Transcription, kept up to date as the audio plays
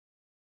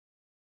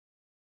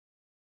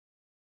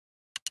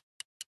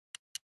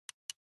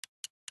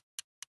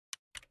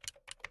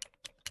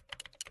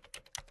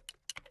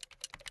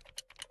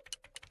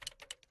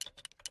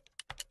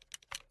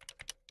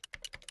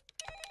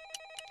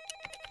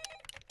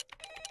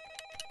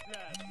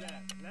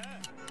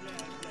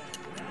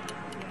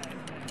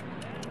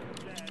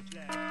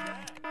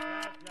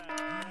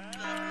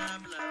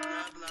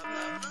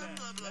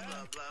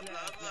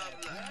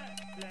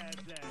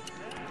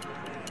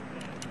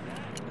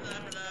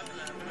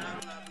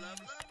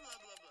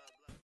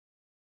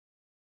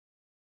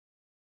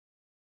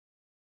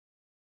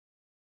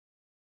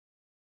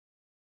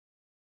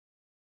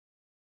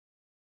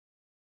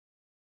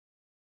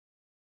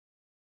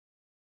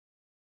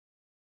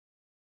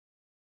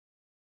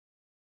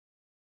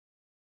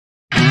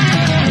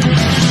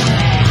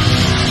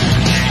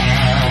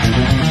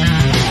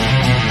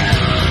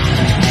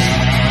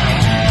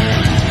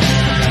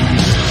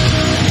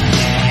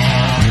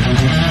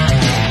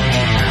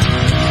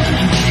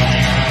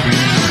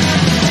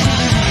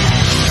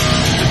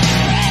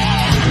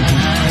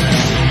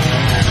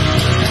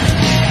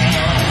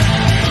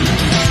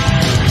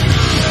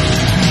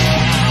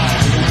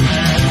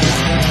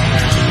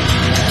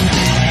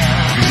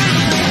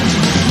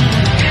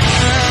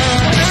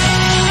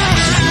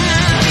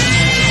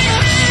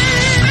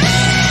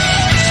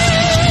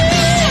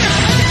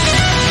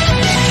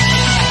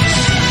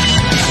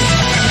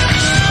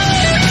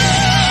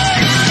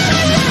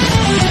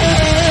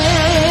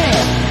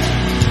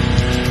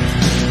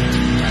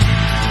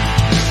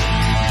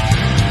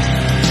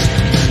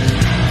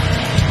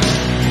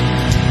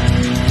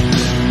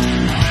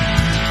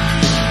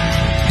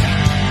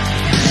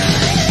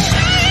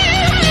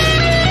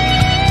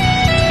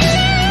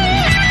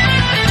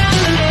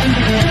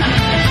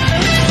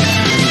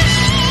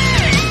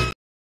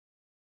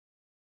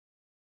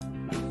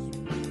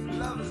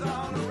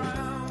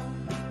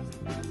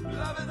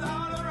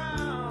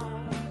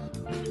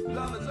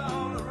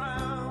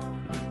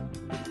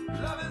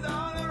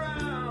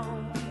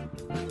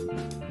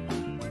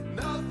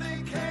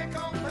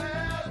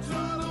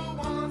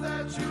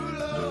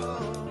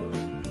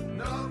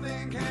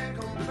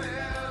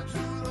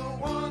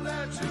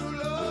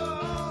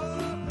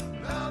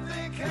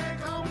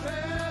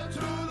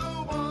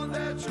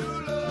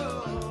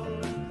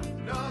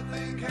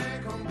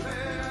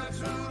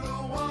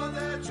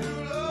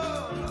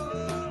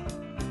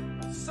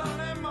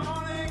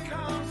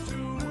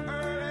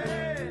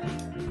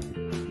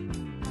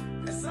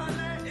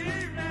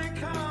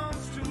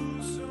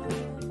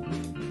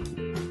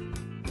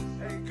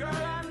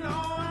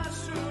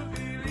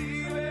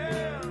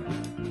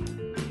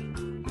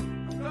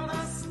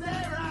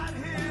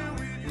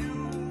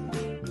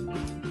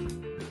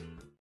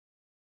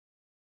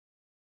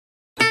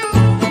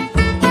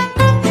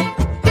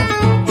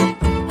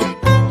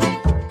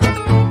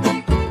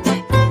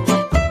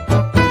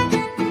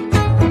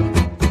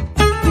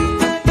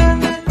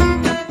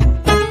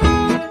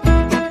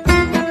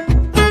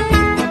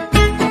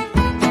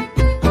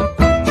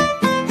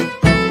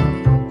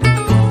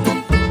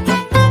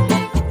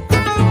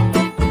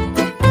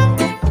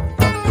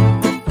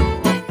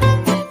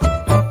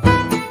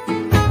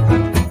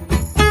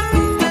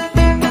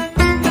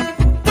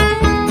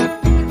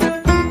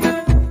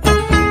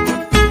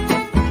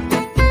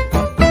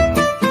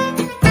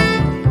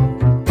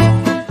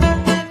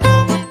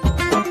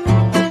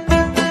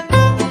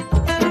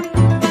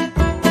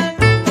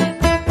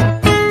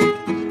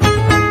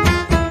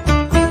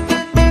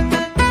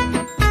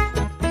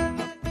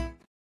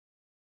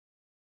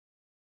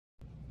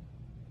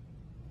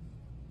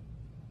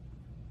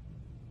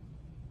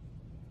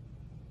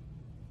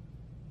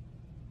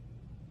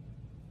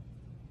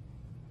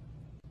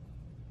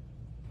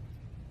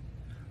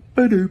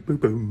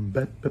Ba-doom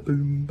ba ba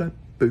boom ba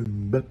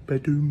boom ba ba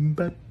doom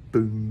ba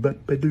boom ba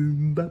ba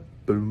doom ba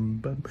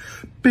boom ba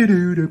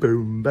ba-doo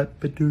boom ba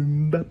ba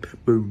doom ba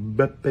boom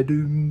ba ba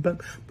doom ba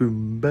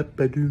boom ba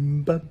ba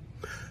doom ba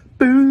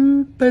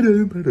boom ba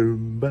doom ba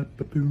doom ba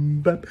ba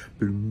boom ba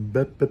boom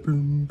ba ba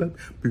boom ba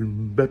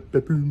boom ba ba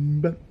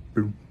boom ba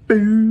boom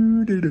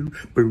boo-doo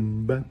boom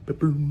ba ba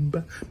boom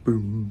ba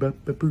boom ba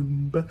ba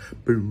boom ba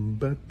boom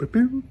ba ba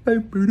boom ba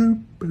boo-doo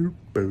boom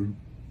boom.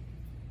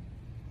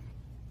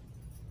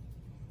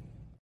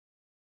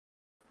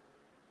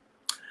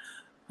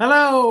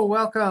 Hello,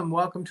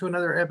 welcome to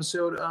another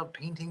episode of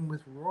Painting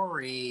with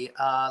Rory.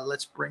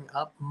 Let's bring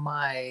up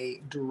my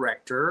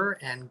director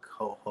and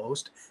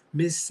co-host,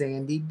 Miss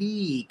Sandy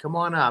D. Come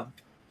on up.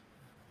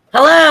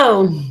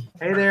 Hello.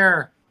 Hey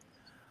there.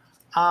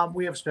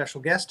 We have a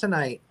special guest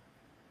tonight.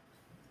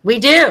 We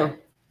do.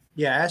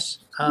 Yes.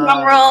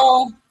 Drum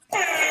roll.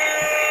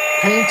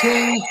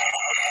 Painting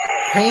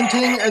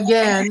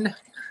again.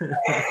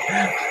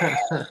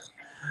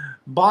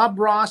 Bob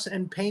Ross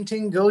and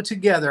painting go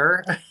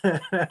together.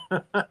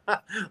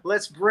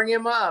 Let's bring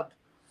him up.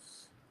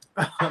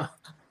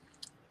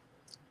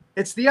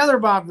 It's the other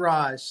Bob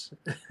Ross,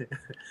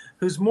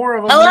 who's more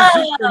of a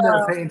musician than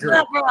a painter.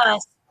 Bob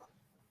Ross.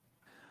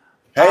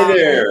 Hey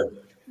there.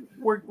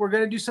 We're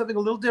going to do something a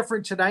little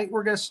different tonight.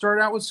 We're going to start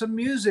out with some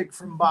music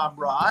from Bob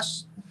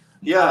Ross.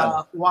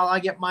 Yeah. While I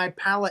get my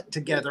palette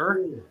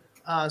together,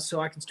 so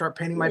I can start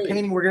painting my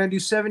painting. We're going to do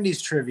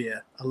 70s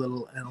trivia a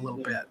little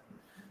bit.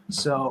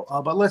 So,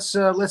 but let's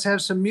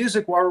have some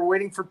music while we're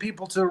waiting for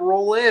people to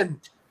roll in.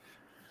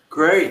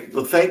 Great.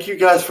 Well, thank you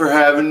guys for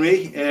having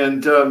me.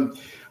 And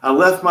I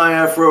left my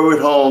afro at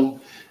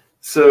home,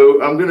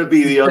 so I'm going to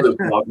be the other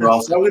Bob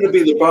Ross. I'm going to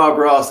be the Bob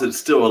Ross that's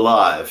still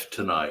alive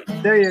tonight.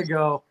 There you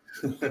go.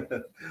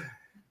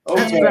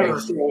 Okay.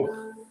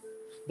 So,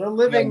 the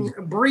living,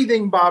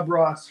 breathing Bob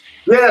Ross.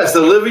 yes,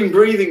 the living,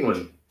 breathing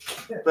one.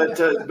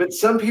 But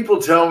some people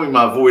tell me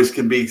my voice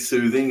can be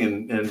soothing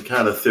and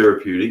kind of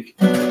therapeutic.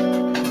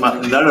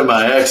 None of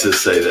my exes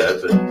say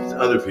that, but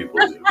other people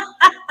do.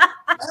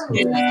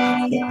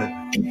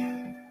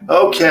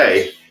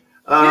 Okay.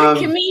 You're a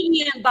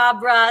comedian,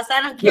 Bob Ross.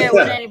 I don't care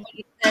what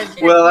anybody says.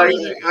 Well, I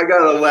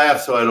got to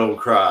laugh so I don't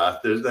cry.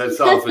 That's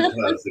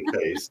oftentimes the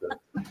case.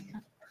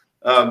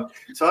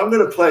 So I'm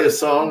going to play a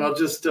song. I'll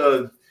just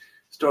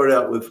start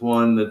out with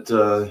one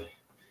that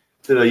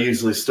I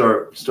usually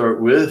start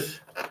with,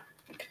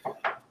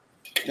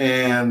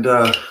 and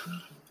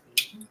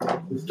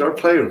start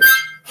playing.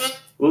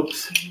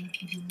 Whoops!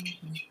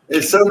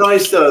 It's so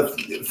nice.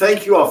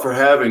 Thank you all for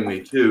having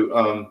me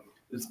too.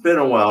 It's been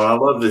a while. I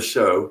love this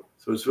show,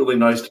 so it's really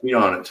nice to be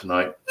on it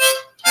tonight.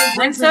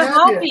 I'm so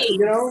happy. You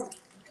know.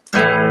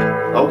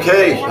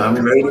 Okay, I'm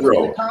ready to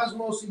roll. The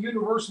cosmos, the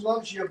universe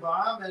loves you,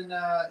 Bob, and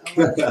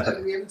like I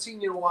said, we haven't seen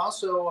you in a while,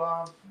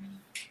 so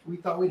we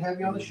thought we'd have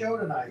you on the show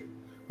tonight.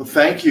 Well,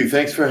 thank you.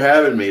 Thanks for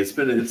having me. It's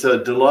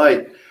a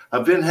delight.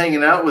 I've been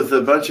hanging out with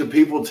a bunch of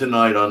people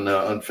tonight on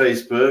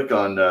Facebook,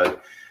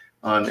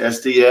 on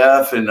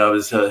SDF, and I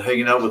was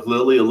hanging out with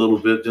Lily a little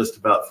bit just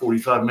about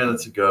 45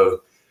 minutes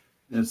ago.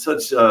 And it's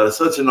such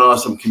an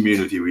awesome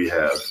community we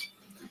have.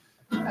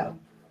 Yeah.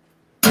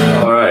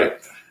 All right.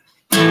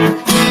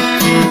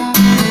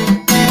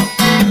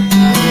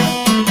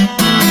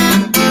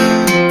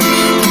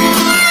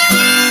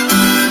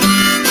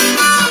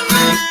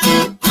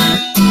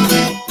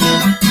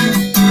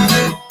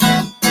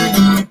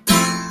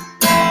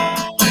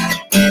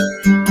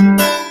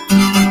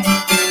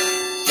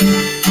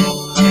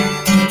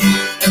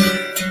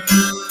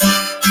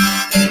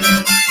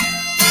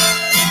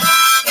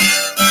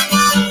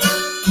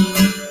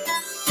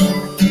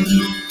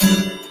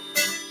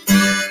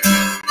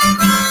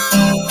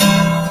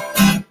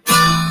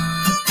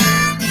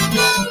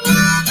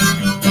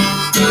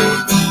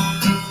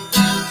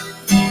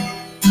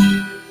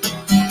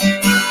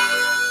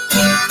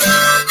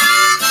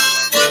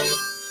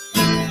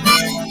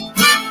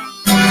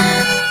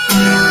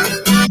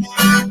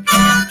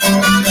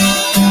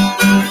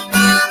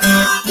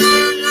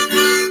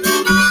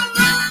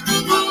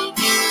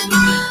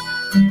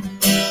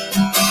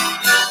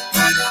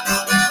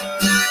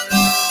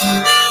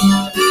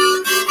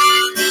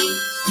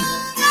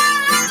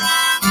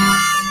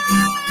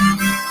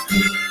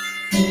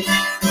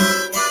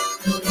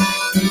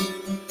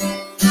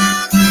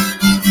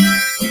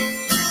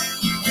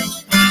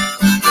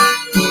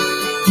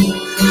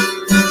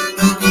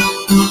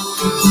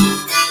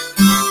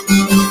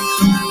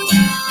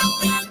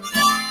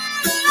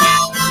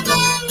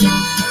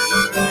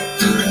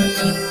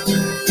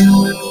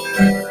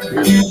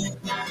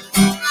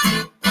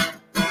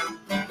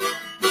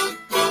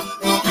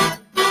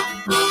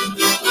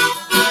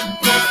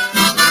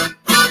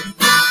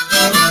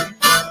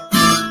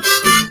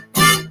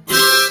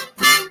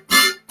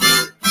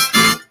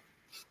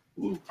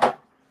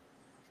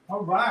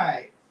 All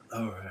right.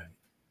 All right.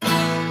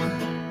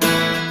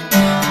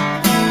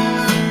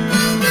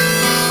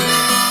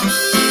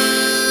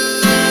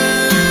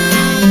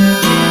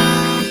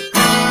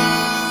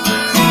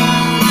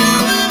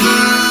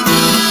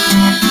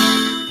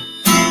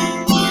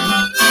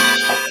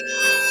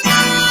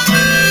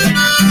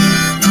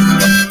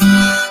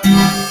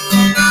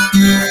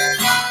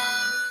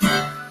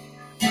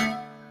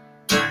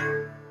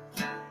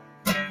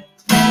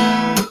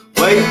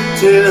 Wait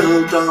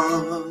till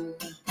dawn.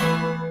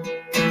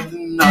 The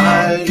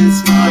night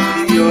is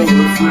not your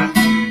friend.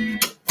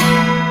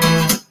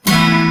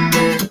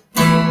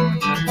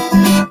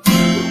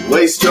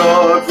 Waste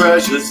your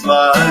precious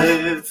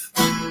life,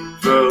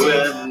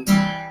 throwing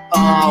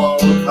all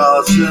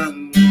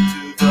caution to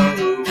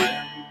the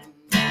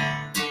wind.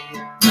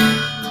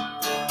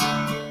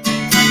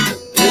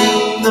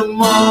 In the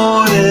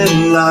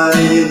morning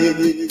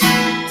light,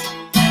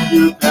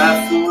 your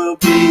path will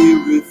be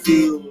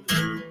revealed.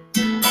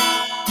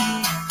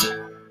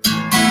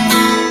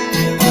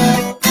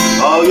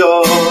 All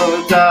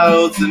your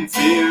doubts and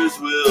fears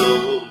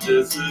will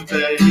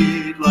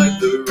dissipate like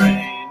the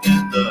rain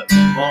in the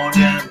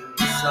morning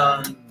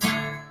sun.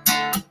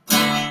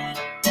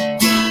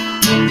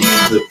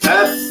 The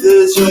path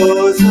is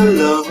yours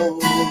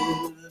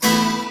alone.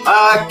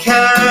 I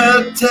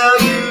can't tell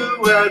you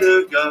where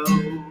to go,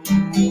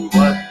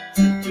 what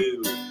to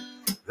do.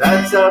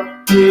 That's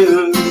up to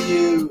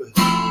you.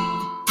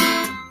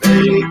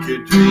 Make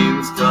your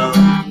dreams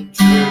come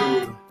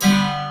true.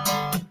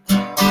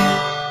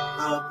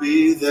 I'll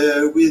be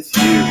there with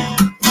you.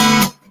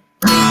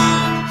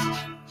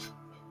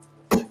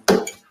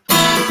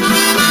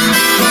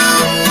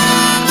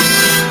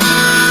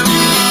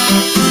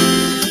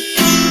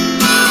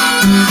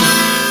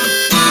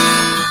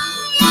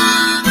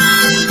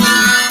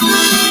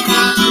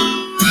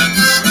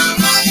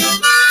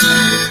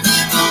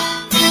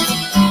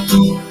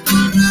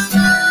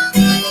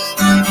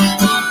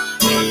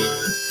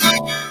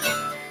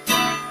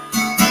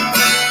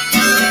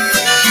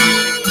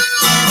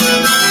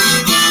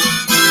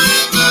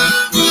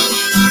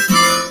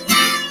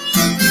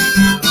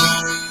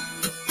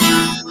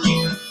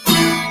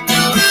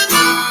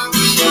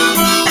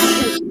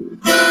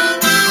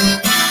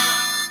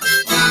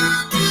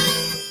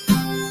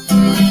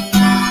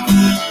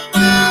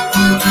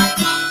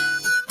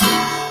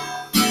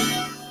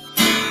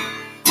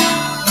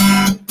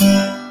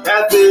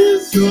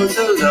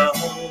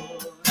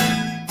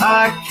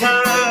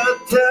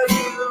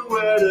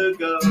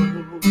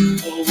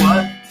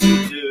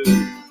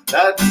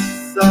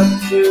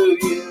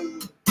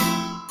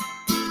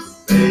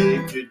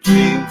 your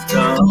dreams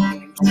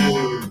come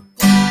true.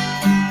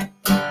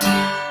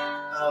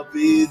 I'll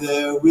be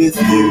there with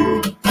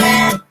you.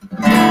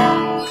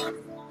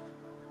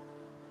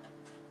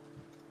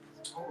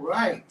 All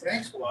right.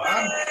 Thanks, Bob.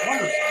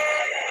 Wonderful.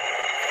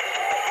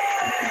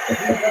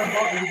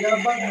 You got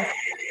a button.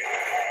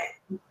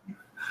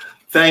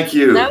 Thank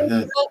you. That was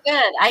so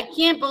good. I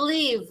can't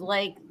believe,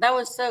 like, that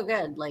was so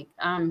good. Like,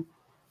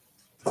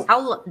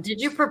 how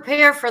did you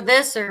prepare for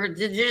this, or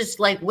did you just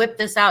like whip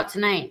this out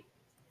tonight?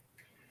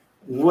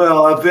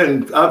 Well, I've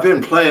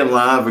been playing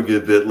live a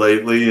good bit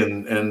lately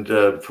and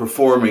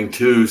performing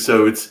too,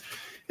 so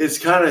it's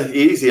kind of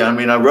easy. I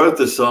mean, I wrote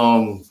the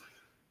song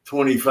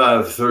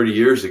 25, 30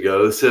 years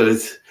ago, so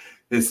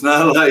it's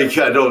not like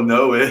I don't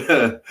know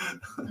it.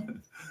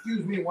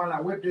 Excuse me while I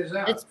whip this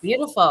out. It's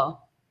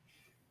beautiful.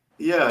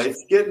 Yeah,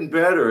 it's getting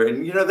better.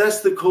 And, you know, that's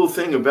the cool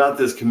thing about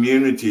this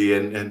community.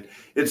 And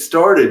it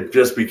started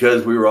just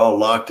because we were all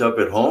locked up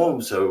at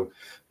home. So,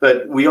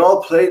 but we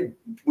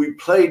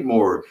played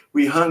more.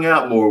 We hung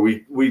out more.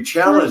 We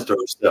challenged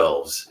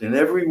ourselves in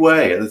every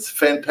way. And it's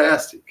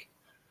fantastic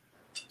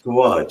to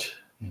watch.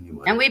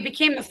 Anyway. And we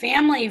became a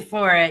family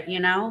for it, you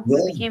know? Yeah.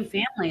 We became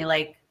family.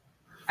 Like,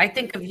 I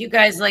think of you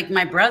guys like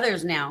my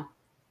brothers now.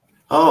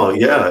 Oh,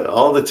 yeah,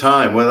 all the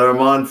time, whether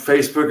I'm on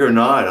Facebook or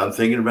not. I'm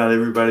thinking about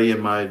everybody in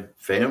my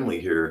family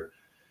here.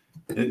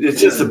 It's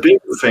just a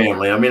bigger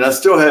family. I mean, I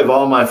still have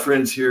all my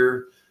friends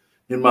here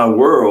in my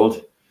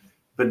world,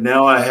 but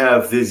now I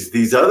have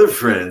these other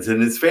friends,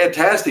 and it's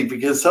fantastic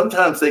because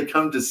sometimes they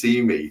come to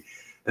see me,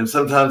 and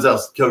sometimes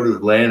I'll go to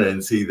Atlanta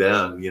and see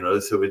them. You know,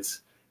 so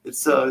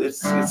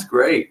it's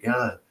great.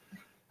 Yeah,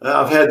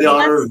 I've had the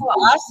honor. That's so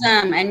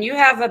awesome, and you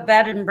have a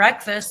bed and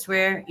breakfast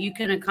where you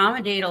can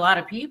accommodate a lot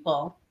of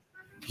people.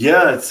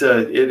 Yeah,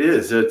 it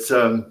is.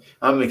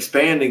 I'm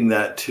expanding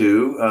that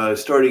too.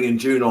 Starting in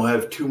June, I'll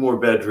have 2 more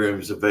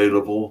bedrooms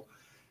available,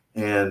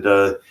 and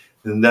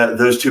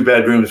those 2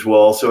 bedrooms will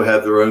also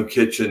have their own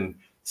kitchen.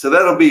 So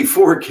that'll be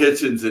 4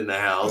 kitchens in the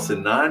house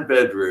and 9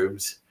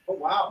 bedrooms. Oh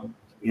wow!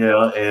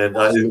 Yeah,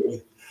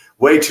 and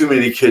way too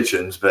many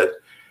kitchens, but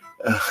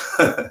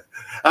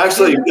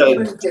actually,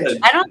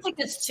 I don't think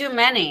it's too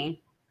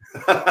many.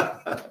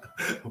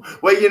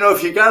 Well, you know,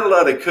 if you got a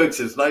lot of cooks,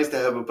 it's nice to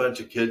have a bunch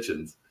of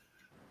kitchens.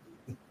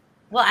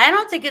 Well, I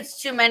don't think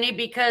it's too many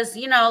because,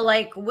 you know,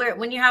 like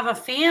when you have a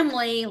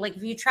family, like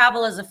if you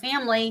travel as a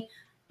family,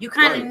 you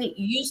kind of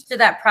used to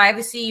that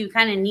privacy. You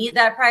kind of need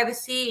that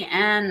privacy.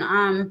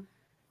 And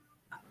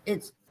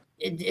it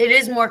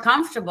is more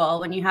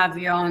comfortable when you have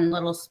your own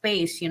little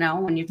space, you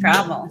know, when you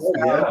travel.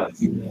 So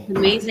it's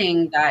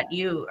amazing that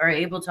you are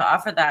able to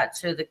offer that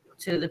to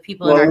the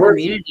people in our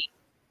community.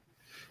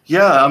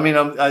 Yeah, I mean,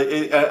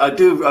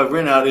 I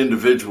rent out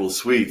individual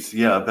suites.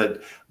 Yeah,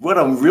 but what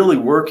I'm really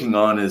working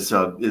on is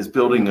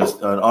building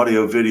an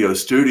audio video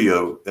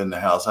studio in the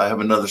house. I have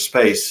another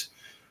space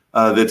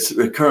that's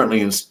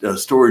currently in a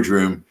storage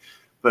room,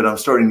 but I'm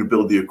starting to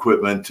build the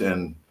equipment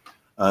and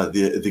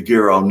the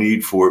gear I'll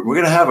need for it. We're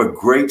going to have a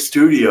great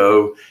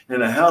studio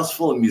in a house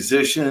full of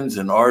musicians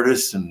and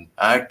artists and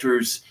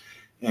actors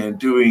and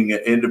doing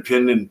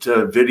independent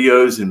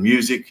videos and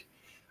music.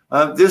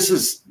 This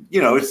is,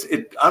 you know,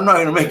 I'm not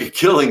going to make a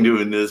killing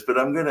doing this, but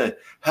I'm going to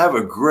have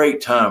a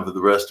great time for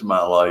the rest of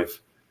my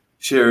life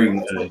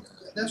sharing.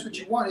 That's what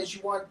you want. Is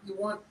you want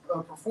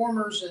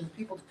performers and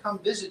people to come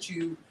visit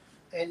you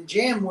and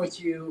jam with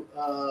you,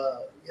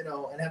 you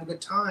know, and have a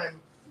good time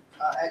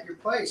at your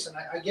place. And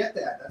I get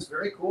that. That's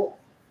very cool.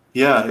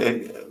 Yeah,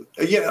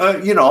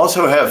 you know,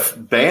 also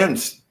have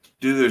bands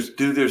do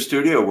their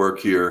studio work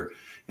here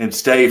and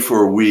stay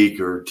for a week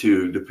or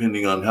 2,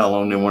 depending on how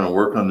long they want to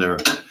work on their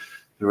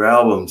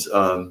albums.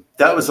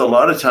 That was a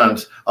lot of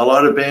times, a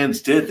lot of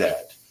bands did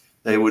that.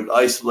 They would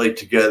isolate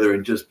together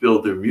and just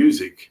build their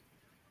music.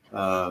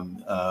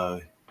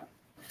 So,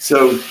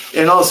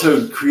 and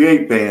also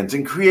create bands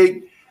and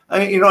create,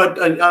 you know,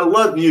 I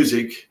love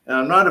music, and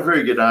I'm not a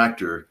very good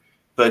actor,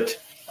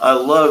 but I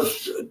love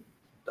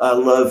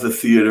the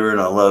theater and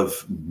I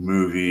love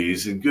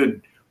movies and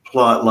good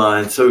plot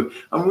lines. So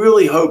I'm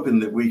really hoping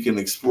that we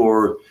can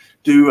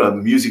do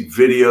music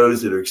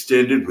videos that are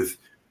extended with,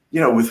 you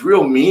know, with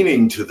real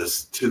meaning to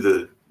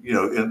the, you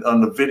know,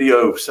 on the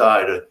video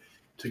side,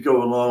 to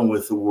go along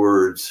with the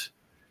words,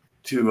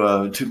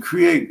 to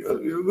create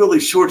really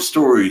short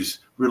stories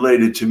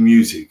related to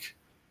music.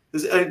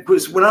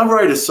 Because when I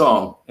write a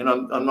song, and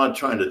I'm not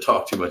trying to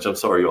talk too much, I'm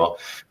sorry, y'all,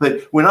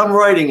 but when I'm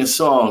writing a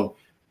song,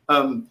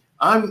 I'm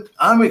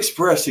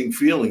expressing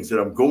feelings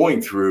that I'm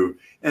going through,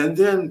 and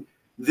then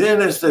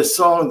as the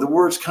song, the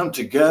words come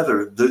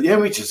together, the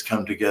images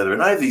come together,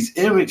 and I have these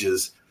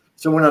images.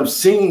 So when I'm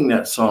singing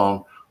that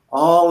song,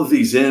 all of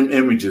these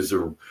images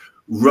are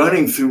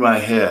running through my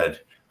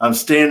head. I'm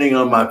standing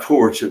on my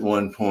porch at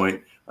one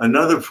point.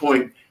 Another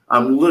point,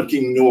 I'm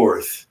looking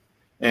north,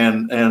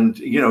 and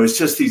you know, it's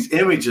just these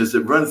images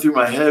that run through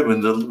my head when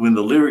the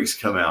lyrics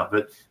come out.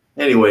 But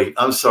anyway,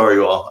 I'm sorry,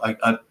 all.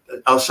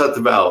 I'll shut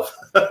the valve.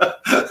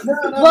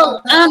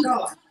 Well,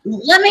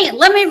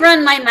 let me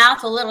run my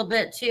mouth a little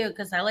bit too,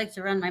 because I like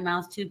to run my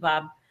mouth too,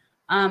 Bob.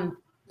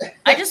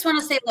 I just want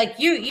to say, like,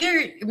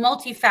 you're a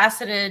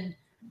multifaceted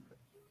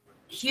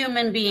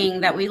human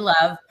being that we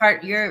love.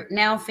 You're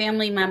now a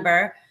family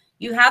member.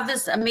 You have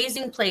this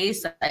amazing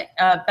place,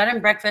 bed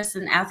and breakfast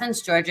in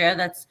Athens,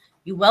 Georgia.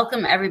 You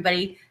welcome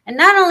everybody. And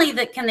not only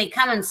that can they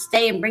come and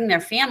stay and bring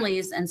their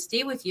families and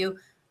stay with you,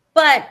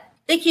 but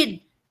they could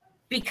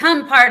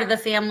become part of the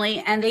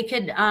family, and they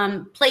could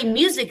play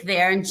music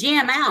there and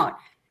jam out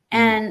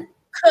and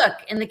cook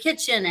in the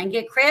kitchen and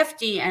get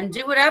crafty and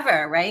do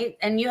whatever, right?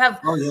 And you have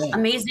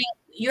amazing,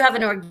 you have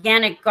an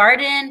organic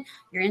garden.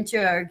 You're into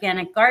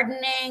organic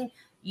gardening.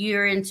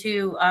 You're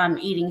into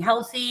eating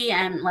healthy.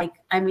 And like,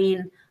 I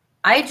mean,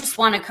 I just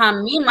want to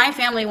come. Me and my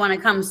family want to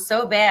come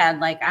so bad.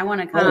 Like, I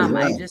want to come.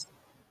 I just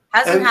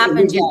hasn't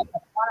happened yet.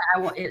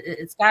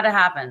 It's got to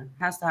happen.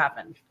 Has to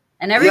happen.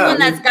 And everyone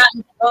that's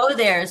gotten to go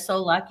there is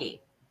so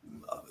lucky.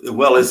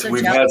 Well,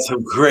 we've had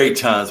some great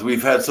times.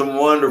 We've had some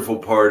wonderful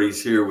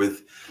parties here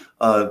with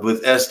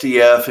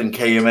SDF and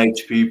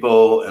KMH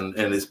people, and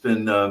it's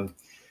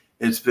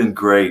been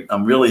great.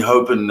 I'm really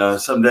hoping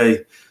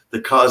someday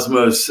the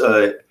Cosmos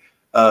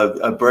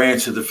a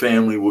branch of the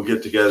family will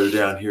get together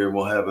down here, and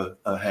we'll have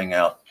a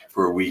hangout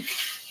for a week.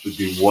 It would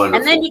be wonderful.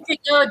 And then you could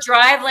go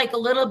drive like a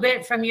little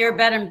bit from your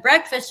bed and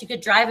breakfast. You could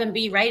drive and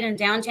be right in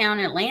downtown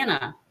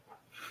Atlanta.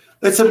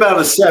 It's about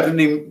a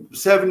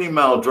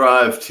 70-mile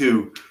drive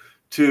to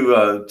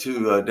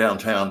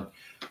downtown.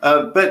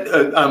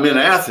 But I'm in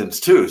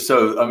Athens too.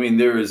 So, I mean,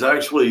 there is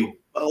actually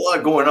a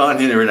lot going on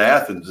here in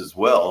Athens as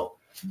well.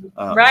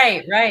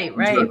 Right.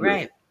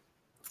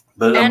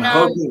 But I'm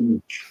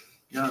hoping,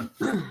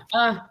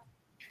 I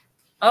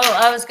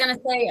was going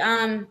to say,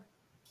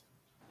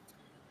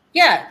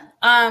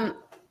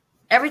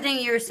 everything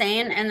you were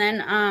saying. And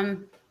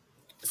then,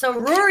 so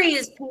Rory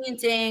is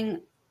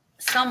painting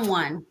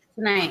someone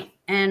tonight.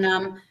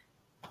 And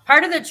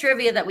part of the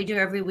trivia that we do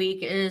every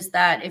week is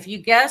that if you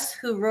guess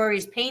who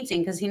Rory's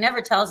painting, because he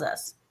never tells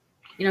us,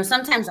 you know,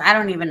 sometimes I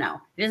don't even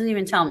know. He doesn't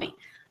even tell me.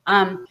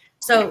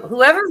 So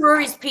whoever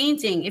Rory's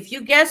painting, if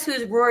you guess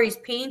who Rory's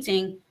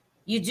painting,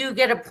 you do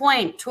get a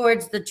point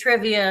towards the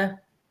trivia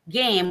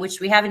game,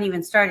 which we haven't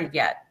even started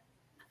yet.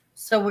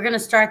 So we're going to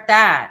start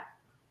that.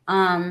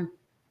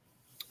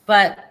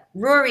 But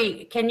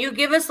Rory, can you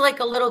give us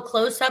like a little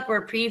close-up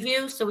or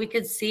preview so we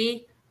could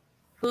see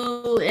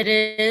who it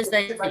is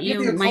that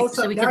you might,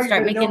 so we can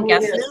start making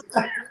guesses?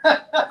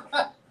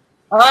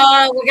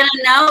 Oh, we're gonna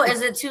know.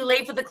 Is it too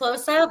late for the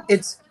close-up?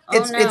 It's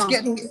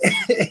getting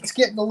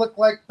to look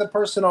like the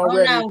person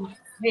already. Oh no!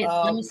 Wait,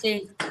 let me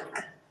see.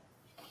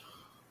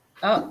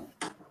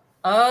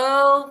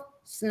 Oh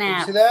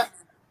snap! See that?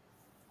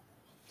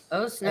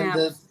 Oh snap!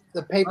 And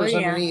the paper's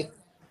underneath.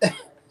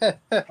 Oh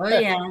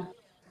yeah.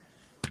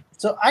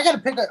 So I got to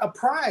pick a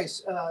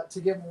prize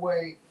to give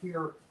away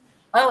here.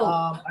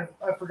 Oh, I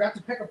forgot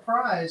to pick a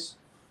prize.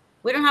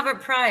 We don't have a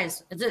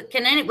prize.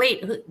 Can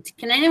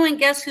anyone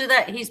guess who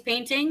that he's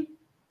painting?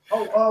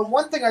 Oh,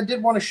 one thing I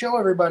did want to show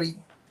everybody.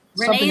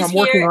 Renee's something I'm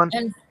working on.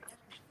 And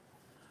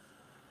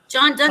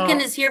John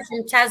Duncan is here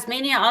from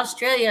Tasmania,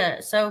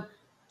 Australia. So,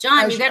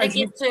 John, you got to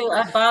get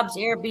to Bob's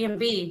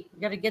Airbnb. You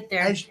got to get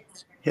there.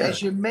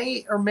 As you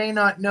may or may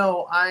not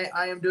know,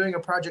 I am doing a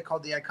project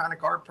called the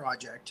Iconic Art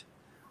Project.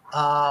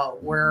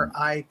 Where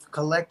I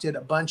collected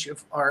a bunch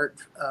of art,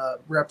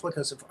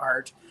 replicas of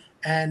art.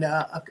 And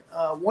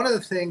one of the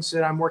things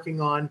that I'm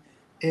working on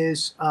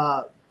is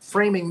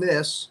framing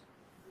this.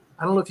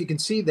 I don't know if you can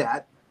see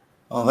that.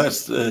 Oh,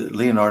 that's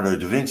Leonardo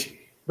da Vinci.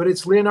 But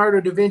it's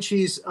Leonardo da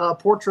Vinci's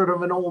portrait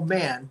of an old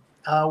man,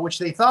 which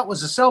they thought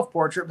was a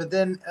self-portrait. But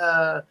then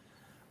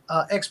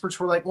experts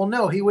were like, well,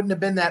 no, he wouldn't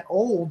have been that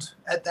old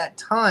at that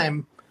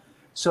time.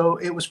 So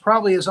it was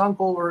probably his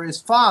uncle or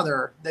his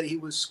father that he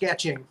was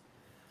sketching.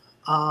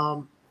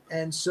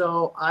 And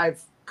so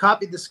I've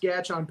copied the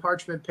sketch on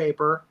parchment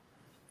paper.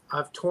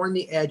 I've torn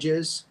the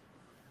edges.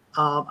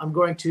 I'm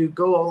going to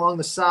go along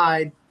the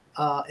side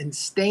and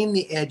stain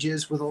the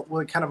edges with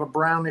kind of a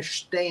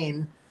brownish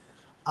stain.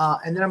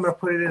 And then I'm going to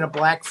put it in a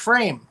black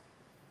frame.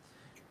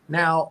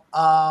 Now,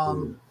 I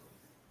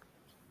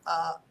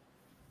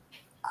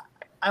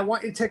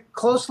want you to take a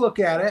close look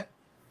at it.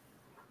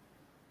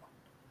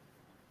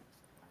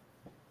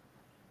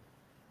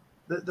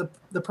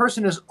 The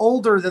person is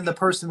older than the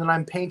person that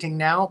I'm painting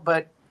now,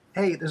 but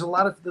hey, there's a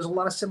lot of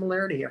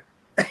similarity here.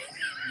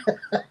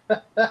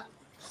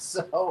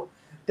 So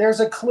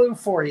there's a clue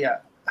for you.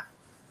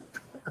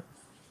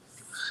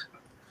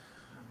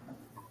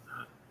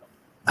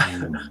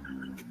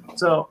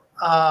 So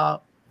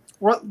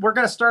we're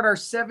going to start our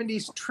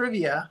 70s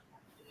trivia,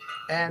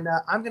 and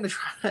I'm going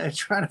to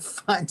try to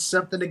find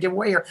something to give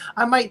away here.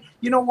 I might,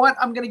 you know what?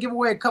 I'm going to give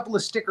away a couple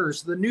of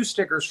stickers, the new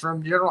stickers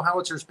from General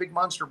Howitzer's Big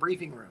Monster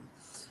Briefing Room.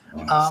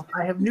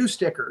 I have new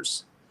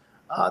stickers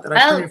that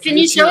I printed. Can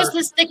you show us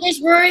the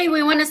stickers, Rory?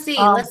 We want to see.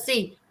 Let's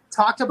see.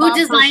 Who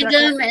designed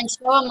them and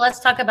show them? Let's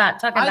talk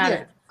about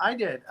it. I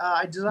did.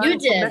 I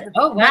designed them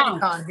for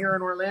MegaCon here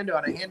in Orlando,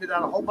 and I handed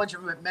out a whole bunch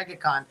of them at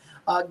MegaCon.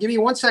 Give me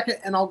 1 second,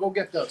 and I'll go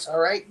get those. All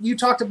right? You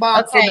talk to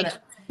Bob for a minute.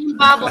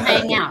 Bob will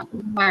hang out.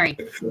 Don't worry.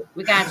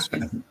 We got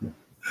you.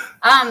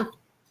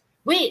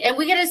 Wait, and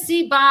we gotta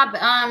see Bob.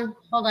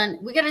 Hold on.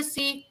 We gotta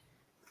see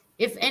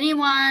if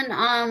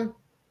anyone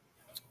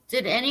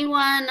did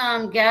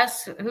anyone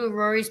guess who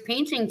Rory's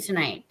painting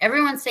tonight?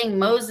 Everyone's saying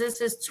Moses,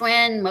 his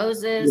twin,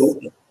 Moses.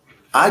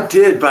 I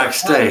did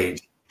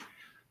backstage,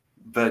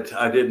 but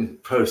I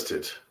didn't post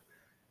it.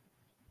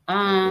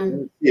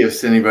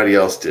 If anybody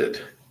else did.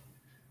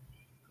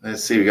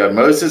 Let's see, we got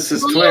Moses,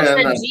 his twin.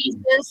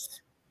 Jesus.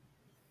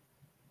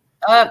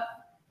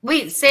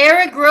 Wait,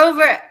 Sarah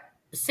Grover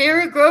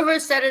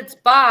said it's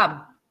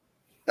Bob.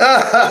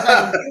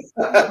 Sarah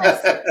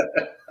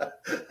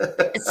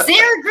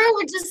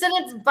Grover just said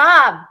it's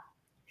Bob.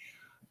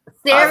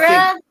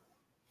 Sarah,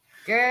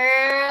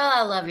 girl,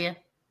 I love you.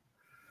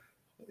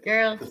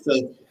 Girl.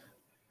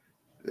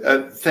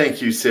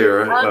 Thank you,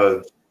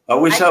 Sarah. I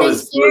wish I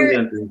was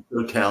brilliant and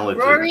so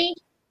talented.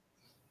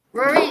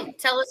 Rory,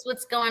 tell us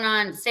what's going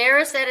on.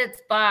 Sarah said it's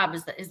Bob.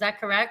 Is that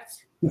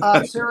correct?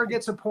 Sarah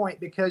gets a point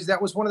because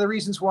that was one of the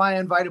reasons why I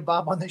invited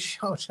Bob on the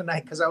show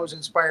tonight, because I was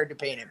inspired to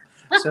paint him.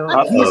 So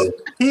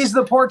he's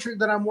the portrait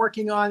that I'm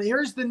working on.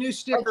 Here's the new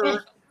sticker.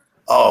 Okay.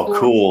 Oh,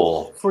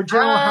 cool. For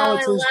General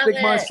Howitz's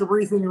Big Monster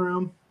Briefing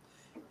Room.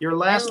 Your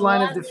last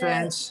line of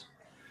defense.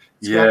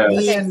 Yeah.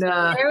 Okay,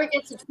 Sarah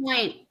gets a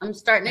point. I'm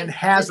starting to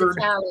Hazard.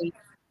 tally.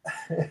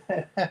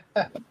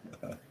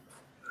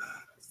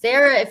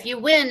 Sarah, if you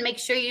win, make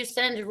sure you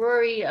send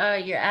Rory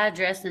your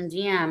address and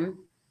DM.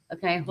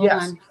 Okay, hold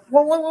on.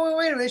 Well,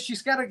 wait a minute.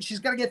 She's got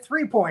to get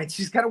 3 points.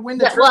 She's got to win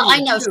the trivia. Well, I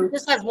know she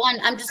just has one.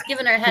 I'm just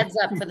giving her a heads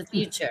up for the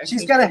future.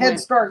 She's got a head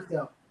start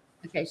though.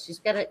 Okay, she's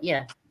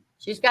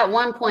got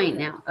 1 point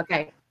now.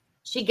 Okay,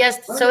 she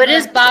guessed. So it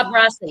is Bob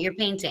Ross that you're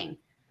painting.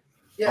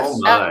 Yes. Oh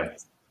my.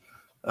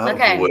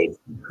 Okay. Boy.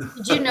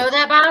 Did you know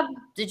that, Bob?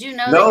 Did you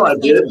know? No, I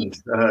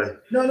didn't.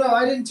 No,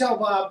 I didn't tell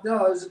Bob.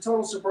 No, it was a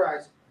total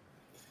surprise.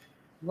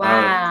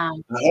 Wow.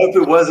 I hope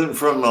it wasn't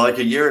from like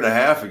a year and a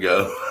half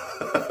ago.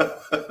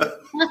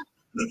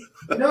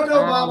 No,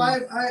 Bob.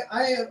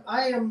 I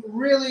am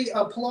really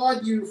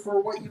applaud you for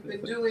what you've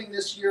been doing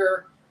this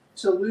year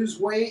to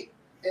lose weight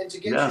and to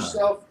get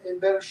yourself in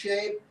better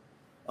shape.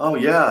 Oh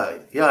yeah.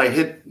 I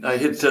hit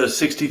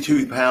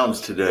 62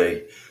 pounds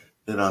today.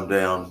 Then I'm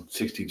down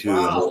 62.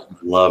 Wow. I'm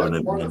loving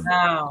it.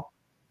 Wow.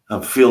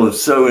 I'm feeling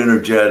so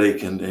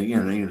energetic and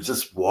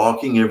just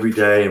walking every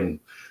day and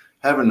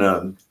having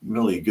a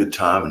really good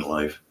time in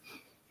life.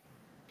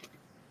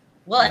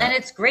 Well, and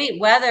it's great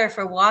weather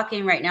for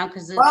walking right now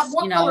because it's, Bob,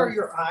 what color are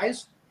your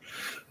eyes?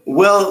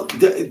 Well,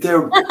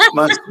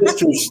 my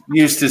sisters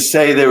used to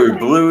say they were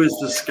blue as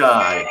the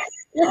sky.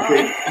 They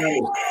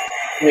kind of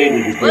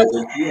faded a bit,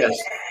 yes.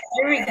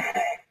 Here we go.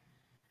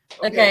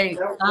 Okay.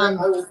 I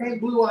will paint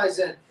blue eyes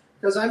in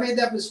because I made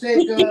that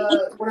mistake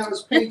when I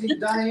was painting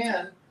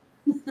Diane.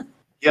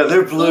 Yeah,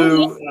 they're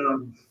blue.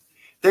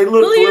 They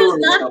look blue.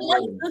 Not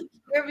like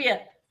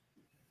trivia.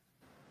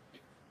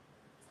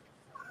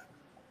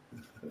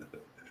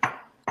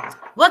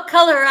 What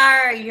color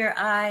are your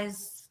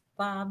eyes,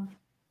 Bob?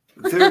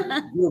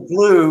 They're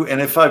blue, and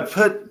if I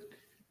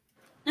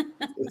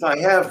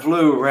have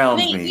blue around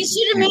me. We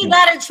should have made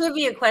that a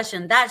trivia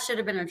question. That should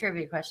have been a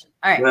trivia question.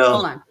 All right,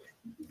 hold on.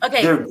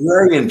 Okay. They're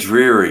gray and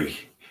dreary.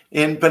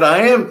 But I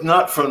am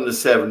not from the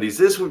 70s.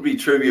 This would be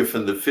trivia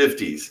from the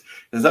 50s,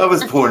 because I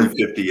was born in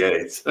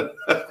 58.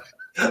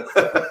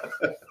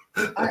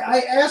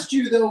 I asked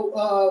you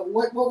though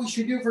what we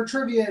should do for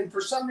trivia, and for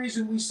some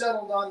reason we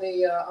settled on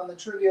the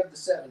trivia of the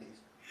 70s.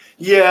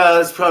 Yeah,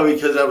 that's probably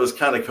because I was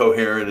kind of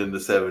coherent in the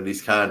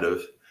 70s, kind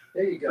of.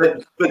 There you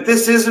go. But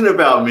this isn't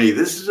about me.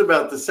 This is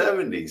about the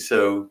 70s.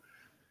 So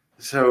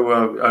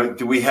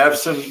do we have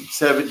some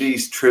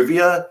 70s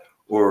trivia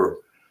or?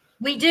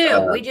 We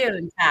do. We do.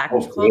 In fact,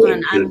 hold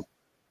on.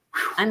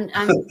 I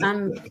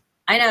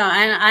know.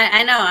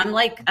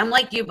 I'm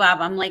like you,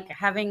 Bob. I'm like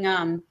having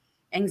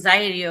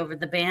anxiety over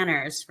the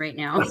banners right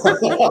now.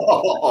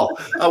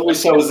 I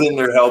wish I was in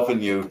there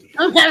helping you.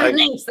 I'm having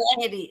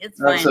anxiety. It's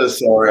fine. I'm so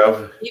sorry.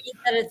 You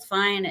said it's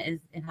fine.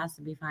 It has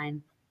to be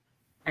fine.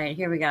 All right,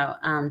 here we go.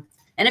 And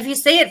if you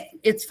say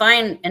it's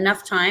fine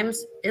enough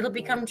times, it'll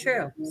become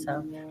true.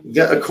 So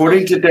yeah,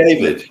 according to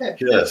David,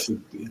 yes,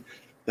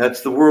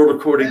 that's the world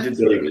according to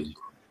David.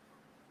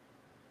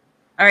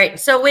 All right.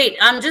 So wait,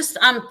 I'm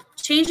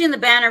changing the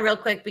banner real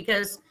quick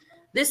because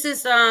this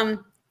is a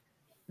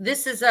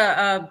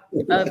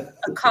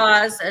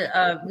cause,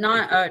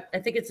 I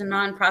think it's a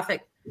nonprofit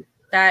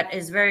that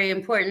is very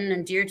important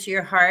and dear to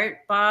your heart,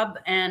 Bob,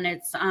 and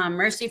it's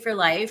Mercy for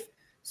Life.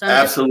 So I'm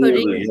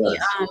absolutely,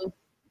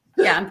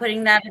 yes. I'm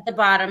putting that at the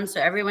bottom so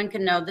everyone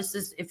can know this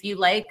is, if you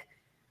like,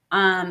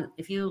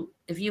 if you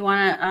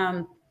want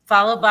to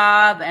follow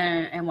Bob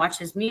and watch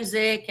his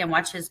music and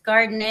watch his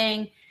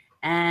gardening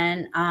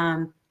and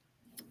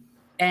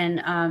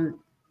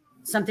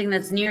something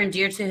that's near and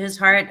dear to his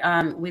heart.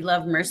 We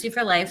love Mercy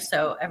for Life.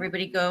 So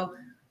everybody go,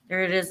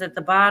 there it is at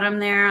the bottom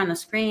there on the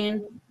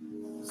screen.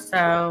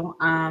 So,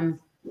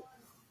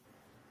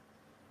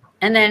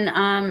 and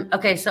then,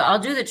 okay, so I'll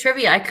do the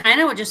trivia. I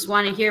kind of just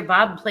want to hear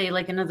Bob play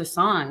like another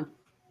song.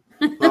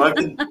 Well, I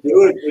can do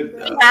it.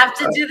 You have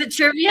to do the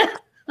trivia?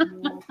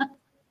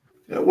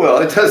 Well,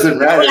 it doesn't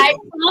matter. But I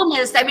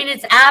promised. I mean,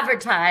 it's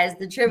advertised.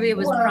 The trivia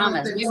was Well,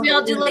 promised. they Maybe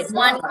I'll do like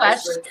one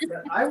question.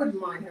 I wouldn't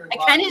mind hearing. I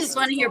kind of just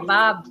want to hear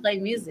Bob play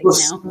music Well,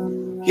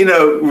 now. You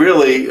know,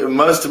 really,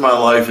 most of my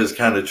life is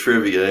kind of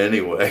trivia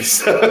anyway.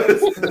 So,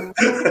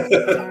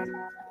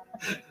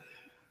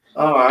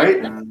 all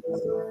right.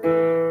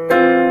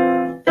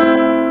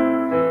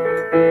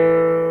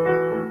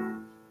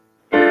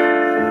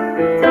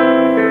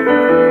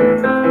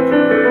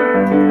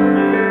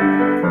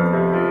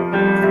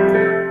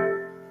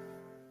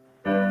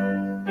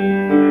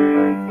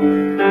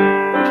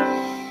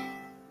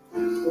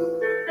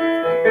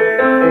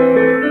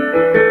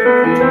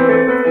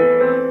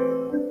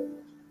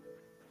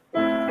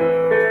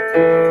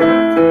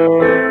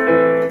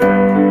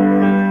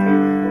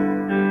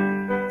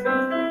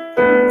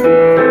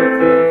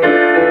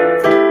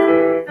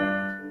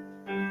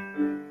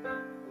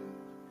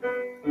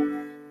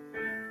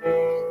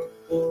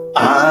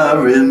 I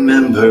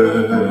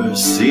remember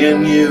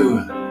seeing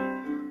you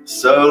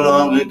so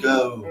long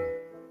ago.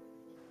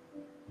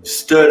 You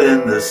stood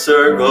in the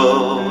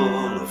circle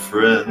of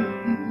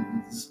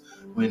friends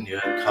when you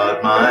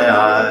caught my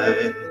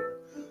eye.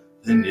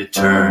 Then you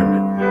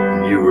turned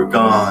and you were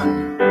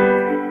gone.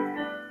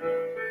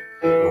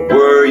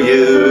 Were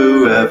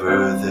you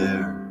ever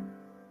there?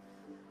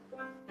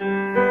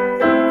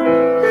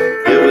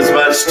 It was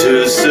much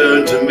too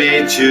soon to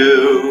meet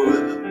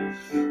you.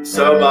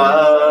 So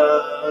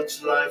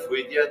much life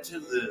we'd yet to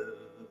live.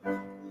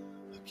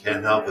 I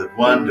can't help but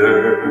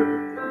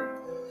wonder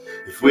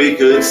if we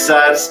could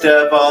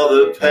sidestep all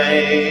the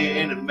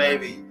pain and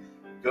maybe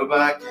go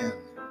back and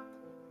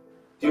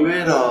do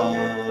it all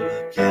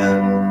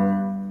again.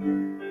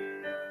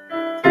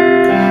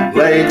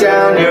 Lay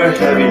down your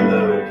heavy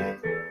load.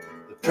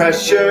 The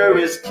pressure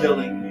is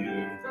killing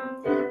you.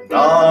 And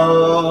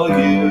all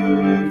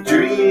you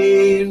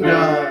dreamed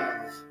of,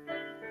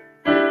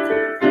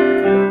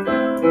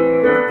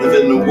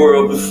 in the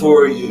world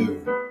before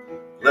you,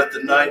 let the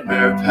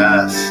nightmare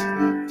pass.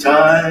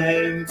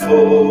 Time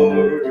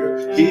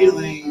for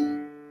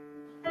healing.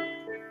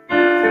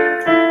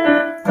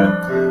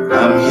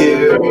 I'm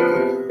here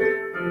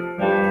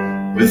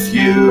with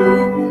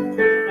you.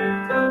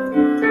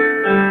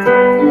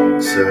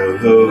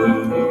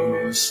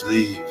 So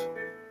sleep.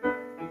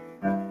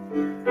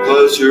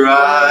 Close your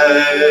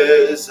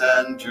eyes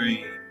and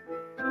dream.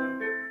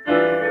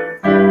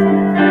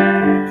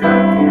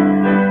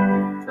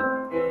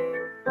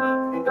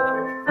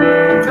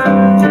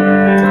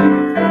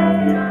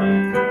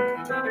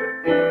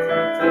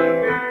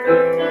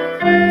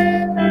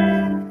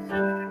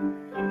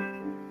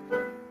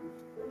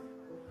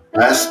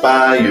 Passed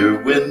by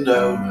your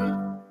window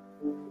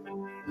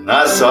and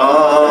I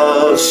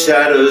saw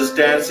shadows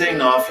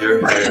dancing off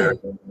your hair.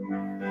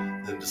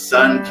 Then the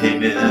sun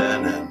came in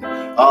and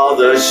all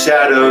the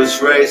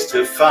shadows raced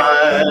to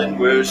find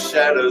where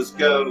shadows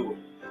go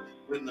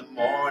when the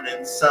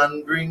morning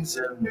sun brings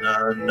in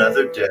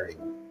another day.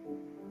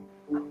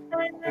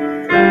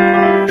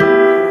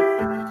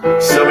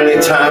 So many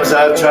times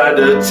I've tried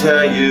to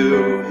tell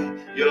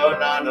you you're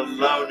not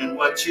alone in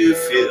what you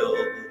feel.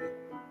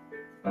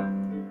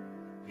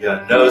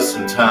 Yeah, I know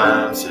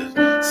sometimes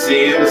it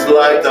seems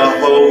like the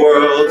whole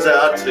world's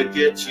out to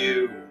get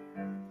you,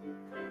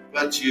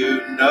 but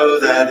you know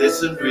that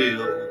isn't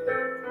real.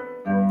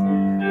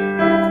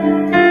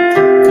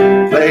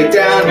 Lay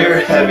down your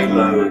heavy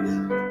load.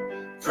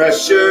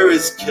 Pressure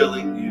is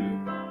killing you.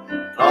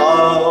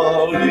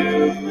 All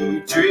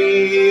you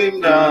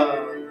dreamed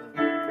of,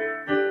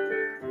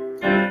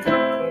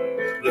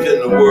 look in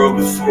the world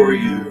before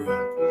you.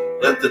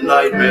 Let the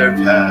nightmare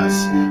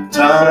pass.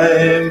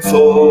 Time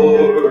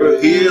for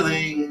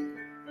healing.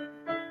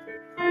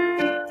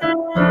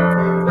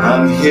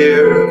 I'm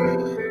here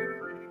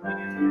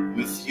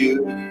with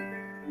you.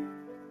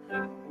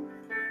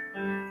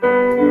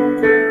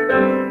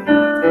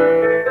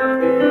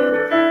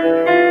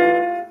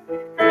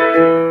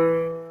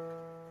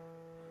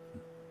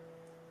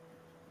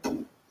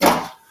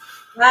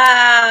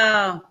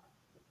 Wow.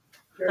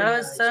 That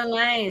was so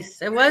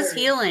nice. It was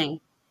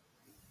healing.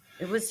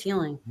 It was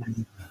healing.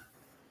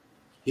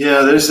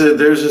 Yeah, there's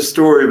a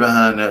story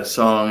behind that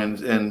song,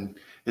 and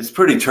it's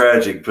pretty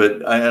tragic.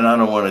 But I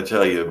don't want to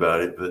tell you about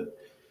it.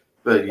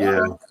 But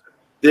yeah,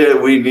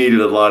 we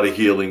needed a lot of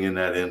healing in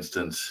that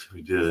instance.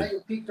 We did.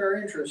 It piqued our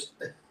interest.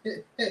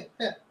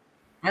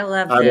 I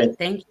loved it.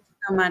 Thank you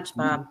so much,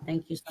 Bob.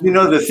 Thank you so much. You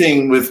know, the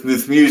thing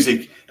with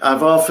music,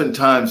 I've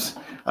oftentimes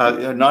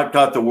not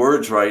got the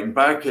words right. And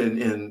back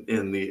in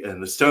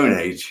the Stone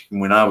Age,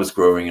 when I was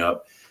growing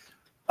up,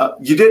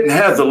 you didn't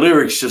have the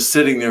lyrics just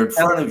sitting there in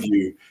front of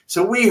you.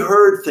 So we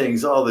heard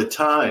things all the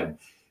time.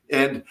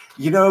 And,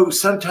 you know,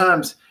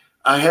 sometimes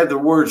I had the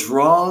words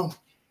wrong.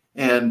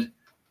 And,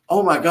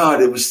 oh, my God,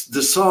 the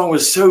song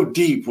was so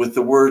deep with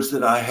the words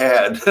that I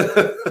had.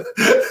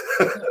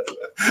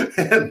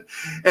 and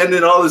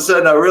then all of a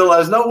sudden I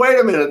realized, no, wait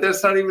a minute,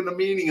 that's not even the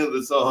meaning of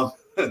the song.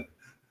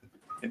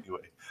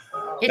 Anyway.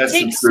 It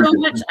takes so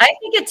much. I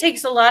think it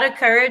takes a lot of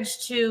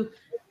courage to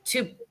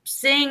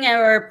sing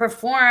or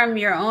perform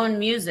your own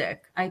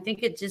music. I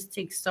think it just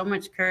takes so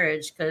much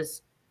courage,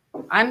 because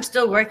I'm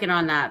still working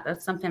on that.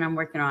 That's something I'm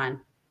working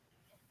on.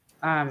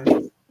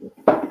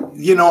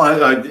 You know,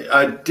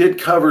 I did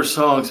cover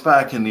songs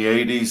back in the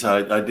 80s.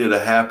 I did a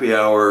happy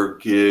hour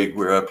gig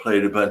where I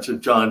played a bunch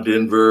of John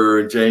Denver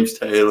and James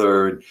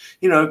Taylor and,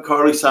 you know,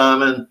 Carly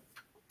Simon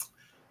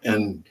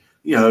and,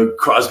 you know,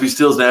 Crosby,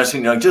 Stills, Nash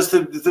and Young, just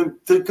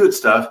the good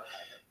stuff.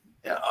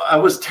 I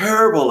was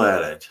terrible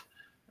at it.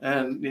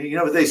 And, you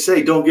know, they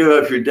say don't give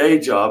up your day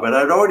job. And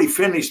I'd already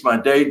finished my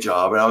day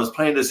job and I was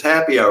playing this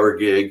happy hour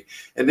gig.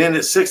 And then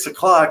at 6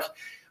 o'clock,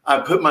 I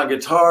put my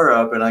guitar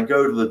up and I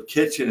go to the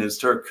kitchen and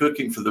start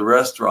cooking for the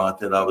restaurant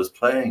that I was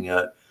playing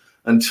at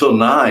until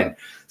 9.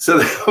 So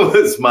that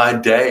was my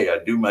day.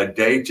 I do my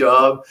day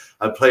job.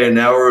 I play an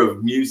hour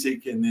of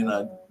music and then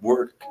I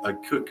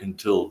cook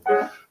until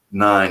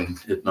 9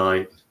 at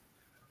night.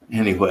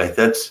 Anyway,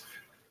 that's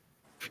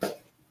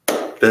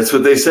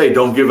what they say.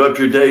 Don't give up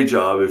your day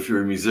job if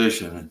you're a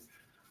musician.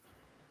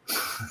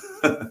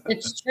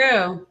 It's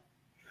true.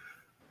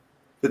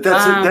 But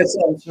that's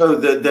also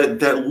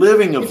that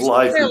living of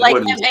life. Is like,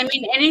 what I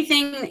mean,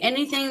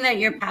 anything that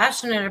you're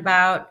passionate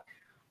about,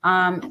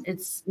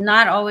 it's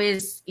not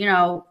always, you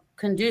know,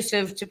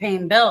 conducive to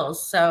paying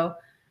bills. So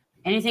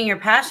anything you're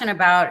passionate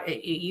about,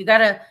 you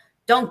gotta,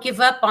 don't give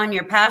up on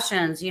your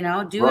passions. You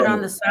know, do it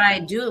on the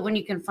side. Do it when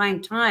you can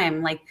find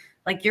time.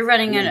 Like you're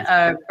running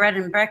a bread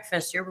and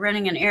breakfast. You're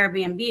running an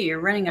Airbnb. You're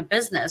running a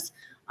business.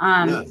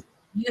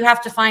 You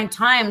have to find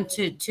time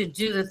to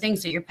do the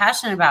things that you're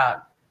passionate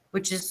about,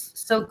 which is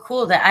so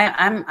cool. That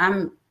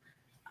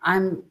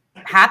I'm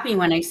happy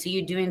when I see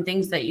you doing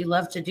things that you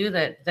love to do,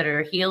 that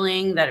are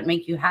healing, that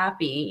make you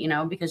happy, you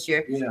know, because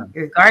you're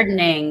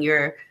gardening,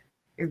 you're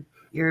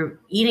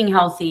eating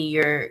healthy,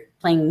 you're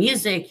playing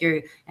music,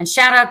 and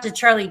shout out to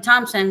Charlie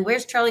Thompson.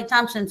 Where's Charlie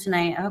Thompson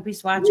tonight? I hope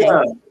he's watching.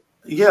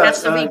 Yeah.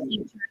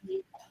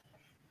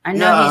 I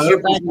know he's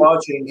your buddy. He's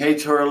watching. Hey,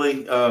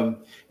 Charlie.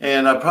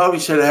 And I probably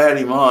should have had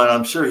him on.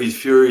 I'm sure he's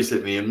furious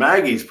at me. And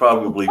Maggie's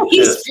probably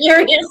pissed. He's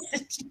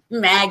furious.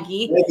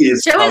 Maggie.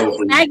 Is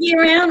Maggie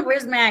around?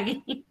 Where's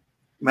Maggie?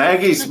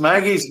 Maggie's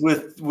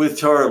with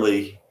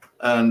Charlie,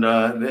 and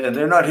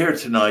they're not here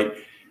tonight.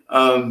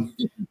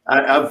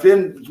 I've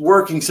been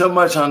working so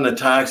much on the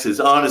taxes.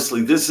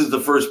 Honestly, this is the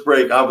first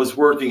break. I was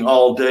working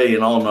all day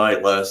and all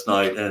night last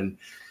night, and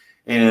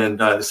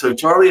so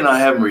Charlie and I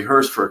haven't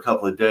rehearsed for a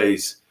couple of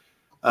days.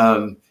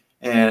 And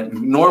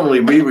normally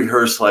we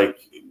rehearse like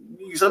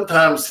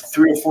sometimes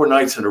 3 or 4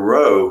 nights in a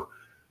row,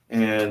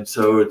 and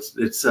so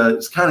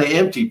it's kind of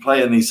empty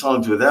playing these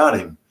songs without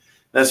him.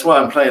 That's why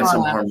I'm playing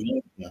some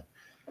harmonica.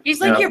 He's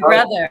like your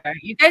brother.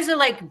 You guys are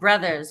like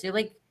brothers. You're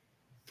like.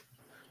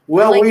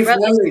 Well, we've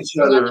known each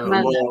other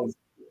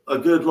a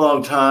good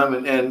long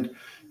time, and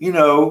you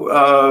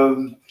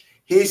know,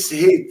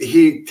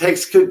 he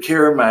takes good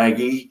care of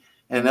Maggie,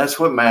 and that's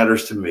what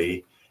matters to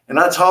me. And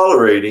I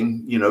tolerate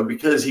him, you know,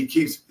 because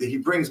he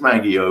brings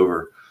Maggie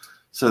over.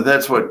 So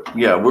that's what,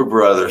 we're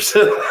brothers.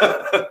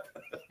 I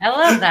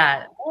love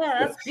that. Yeah,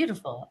 that's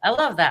beautiful. I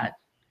love that.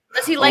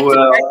 Does he like to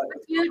work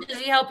with you? Does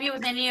he help you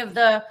with any of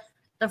the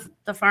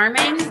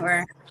farming,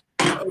 or?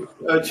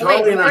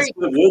 Charlie and I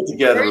still live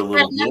together a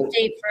little bit. An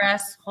update for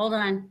us. Hold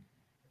on,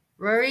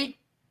 Rory.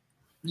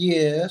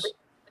 Yes.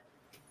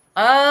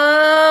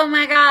 Oh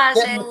my gosh,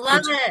 I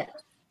love it.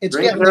 It's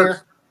getting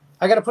there.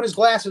 I got to put his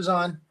glasses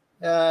on.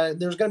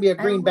 There's going to be a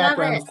green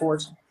background, of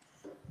course.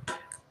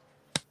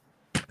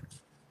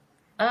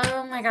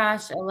 Oh my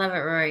gosh, I love it,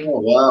 Rory. Oh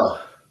wow!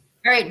 All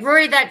right,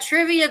 Rory, that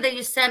trivia that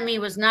you sent me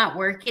was not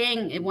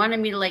working. It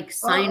wanted me to like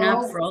sign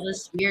up for all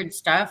this weird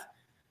stuff,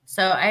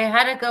 so I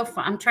had to go.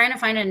 I'm trying to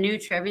find a new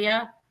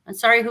trivia. I'm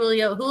sorry,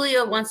 Julio.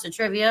 Julio wants the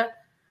trivia.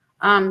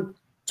 John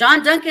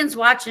Duncan's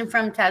watching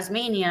from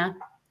Tasmania.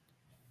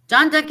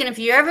 John Duncan, if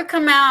you ever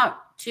come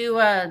out to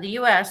the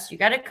U.S., you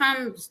got to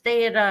come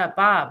stay at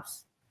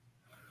Bob's.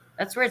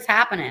 That's where it's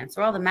happening. It's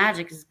where all the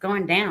magic is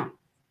going down.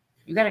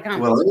 You got to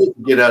come. Well, I need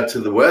to get out to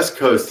the West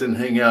Coast and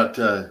hang out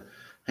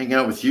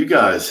with you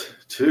guys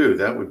too.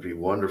 That would be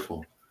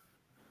wonderful.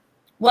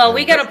 Well,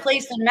 we got a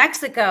place in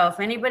Mexico. If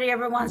anybody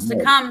ever wants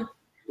to come,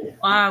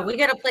 we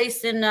got a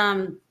place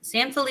in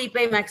San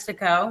Felipe,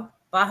 Mexico,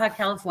 Baja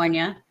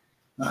California.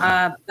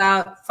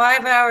 About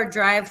 5-hour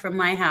drive from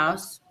my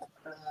house.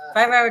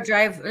 5-hour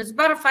drive. It's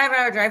about a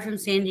 5-hour drive from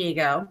San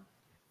Diego.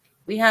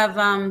 We have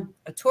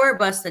a tour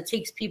bus that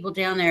takes people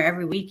down there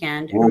every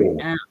weekend.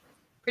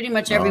 Pretty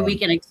much every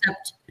weekend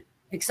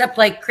except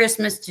like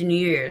Christmas to New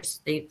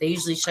Year's. They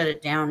usually shut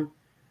it down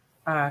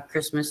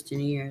Christmas to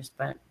New Year's,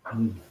 but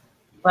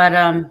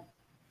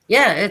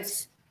yeah,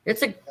 it's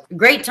a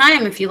great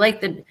time if you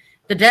like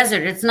the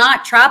desert. It's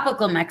not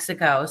tropical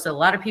Mexico, so a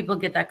lot of people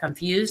get that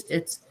confused.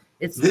 It's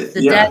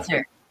the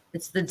desert.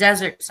 It's the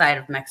desert side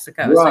of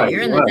Mexico. Right, so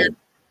you're in the desert.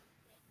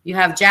 You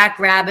have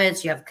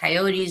jackrabbits, you have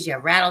coyotes, you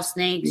have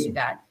rattlesnakes, you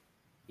got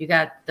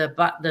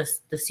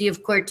the Sea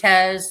of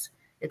Cortez.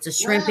 It's a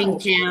shrimping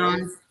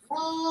town,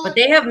 but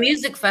they have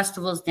music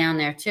festivals down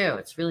there too.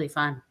 It's really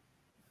fun.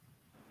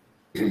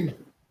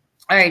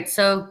 All right,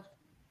 so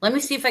let me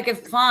see if I can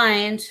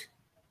find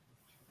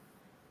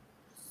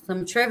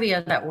some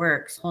trivia that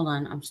works. Hold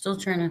on, I'm still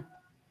trying to.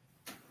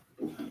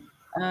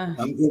 I'm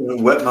going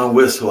to wet my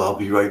whistle. I'll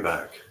be right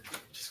back.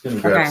 Just going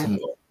to grab some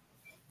more.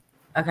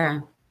 Okay.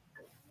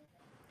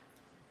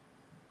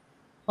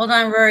 Hold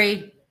on,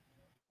 Rory.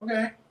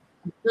 Okay.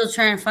 I'm still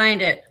trying to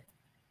find it.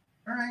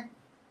 All right.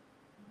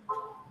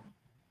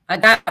 I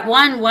got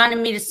one wanted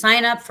me to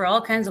sign up for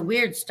all kinds of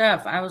weird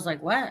stuff. I was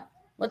like, what?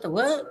 What the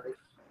what?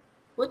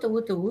 What the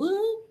what?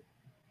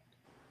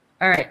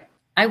 All right.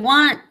 I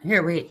want,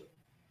 here, wait.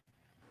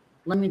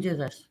 Let me do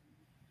this.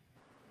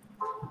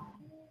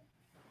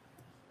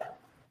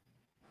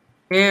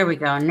 Here we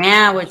go.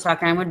 Now we're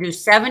talking. I'm going to do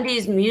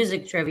 70s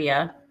music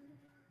trivia.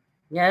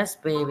 Yes,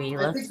 baby.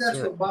 I think that's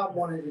what Bob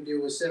wanted to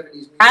do, was 70s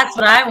music. That's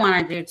what I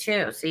want to do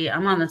too. See,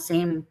 I'm on the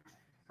same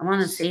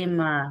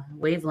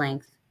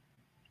wavelength.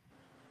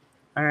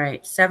 All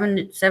right,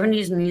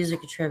 70s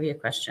music trivia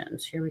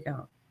questions. Here we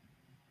go.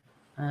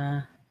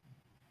 All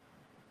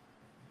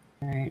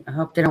right, I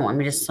hope they don't want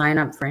me to sign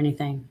up for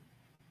anything.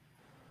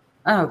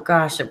 Oh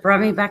gosh, it brought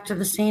me back to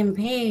the same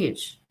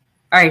page.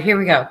 All right, here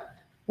we go.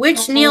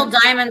 Which Neil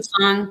Diamond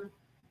song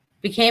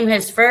became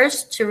his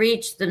first to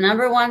reach the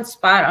 #1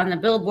 spot on the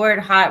Billboard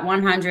Hot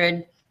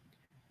 100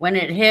 when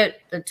it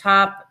hit the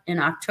top in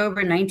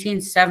October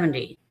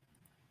 1970?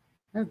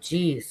 Oh,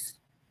 geez.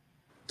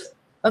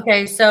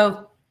 Okay,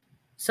 so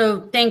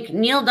think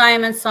Neil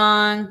Diamond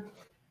song,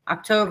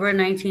 October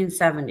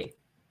 1970.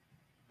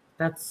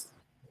 That's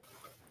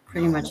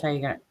pretty much how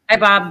you got it. Hi,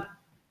 Bob.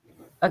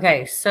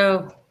 Okay,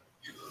 so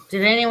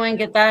did anyone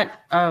get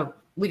that? Oh,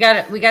 we got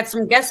it. We got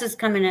some guesses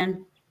coming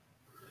in.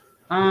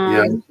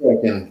 Yeah,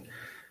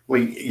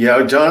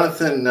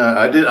 Jonathan.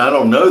 I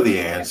don't know the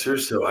answer,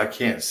 so I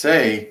can't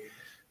say.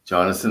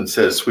 Jonathan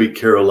says "Sweet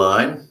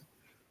Caroline."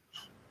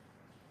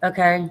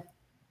 Okay.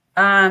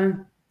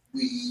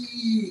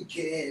 We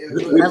can.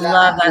 I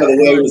love that. By the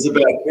way, it was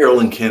about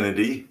Carolyn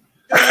Kennedy.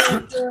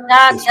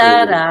 Da,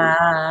 da,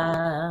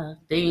 da.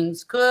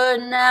 Things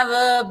could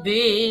never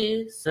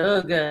be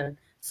so good,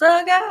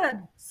 so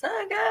good, so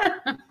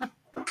good.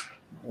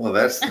 Well,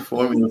 that's the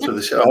formula for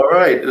the show. All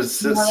right, let's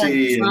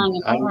see.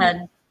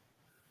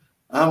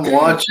 I'm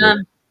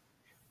watching.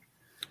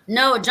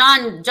 No,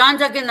 John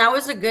Duggan, that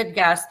was a good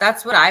guess.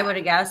 That's what I would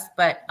have guessed,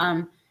 but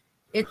I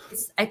think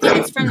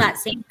it's from that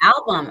same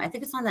album. I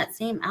think it's on that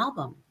same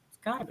album. It's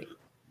gotta be.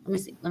 Let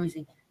me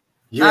see.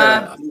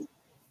 Yeah.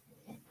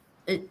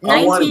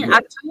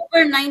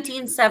 October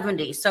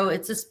 1970. So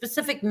it's a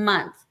specific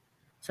month.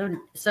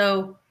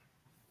 So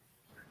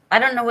I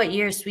don't know what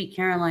year Sweet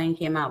Caroline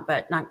came out,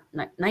 but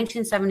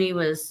 1970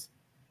 was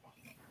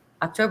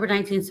October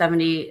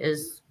 1970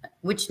 is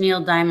which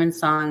Neil Diamond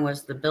song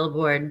was the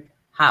Billboard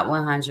Hot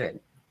 100?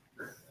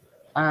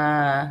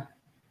 I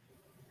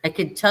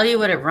could tell you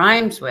what it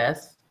rhymes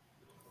with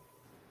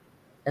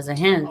as a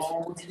hint.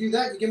 Oh, when you do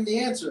that, you give him the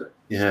answer.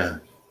 Yeah.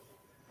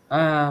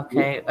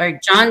 Okay. All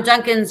right. John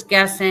Duncan's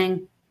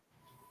guessing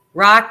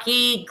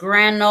Rocky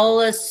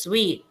Granola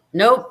Sweet.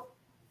 Nope.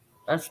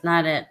 That's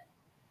not it.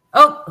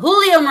 Oh,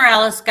 Julio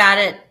Morales got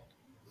it.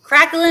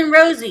 Cracklin'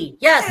 Rosie.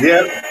 Yes.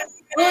 Yep.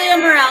 Julio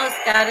Morales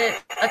got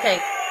it.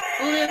 Okay.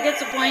 Julio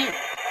gets a point.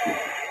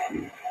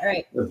 All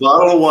right. A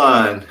bottle of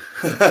wine.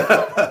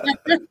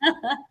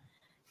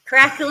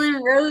 Cracklin'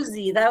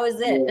 Rosie. That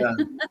was it. Yeah.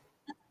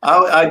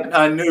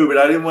 I knew, but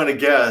I didn't want to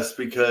guess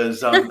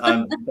because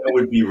that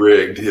would be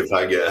rigged if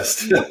I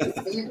guessed. You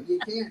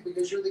can't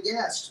because you're the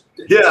guest.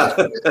 Yeah.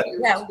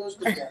 You're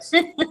supposed to guess.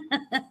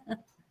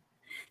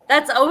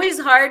 That's always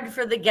hard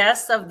for the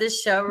guests of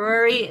this show,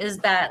 Rory, is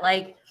that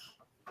like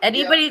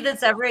anybody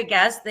that's ever a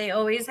guest, they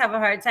always have a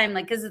hard time.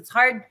 Like, because it's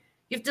hard.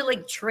 You have to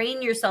like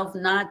train yourself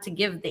not to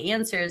give the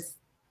answers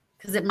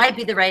because it might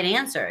be the right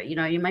answer. You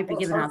know, you might be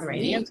giving out the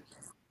right answer.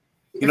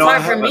 It's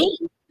hard for me.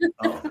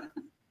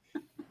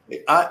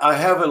 I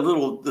have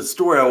the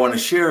story I want to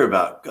share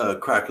about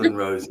Cracklin'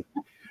 Rosie.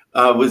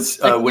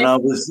 When I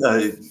was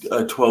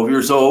 12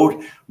 years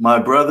old, my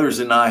brothers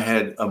and I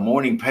had a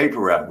morning paper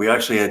route. We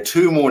actually had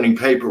 2 morning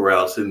paper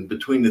routes, and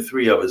between the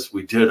 3 of us,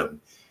 we did them.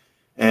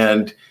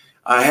 And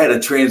I had a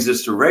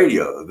transistor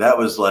radio. That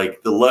was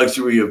like the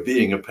luxury of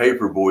being a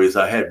paper boy, is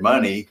I had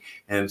money.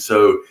 And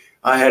so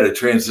I had a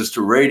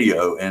transistor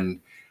radio. And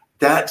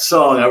that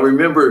song, I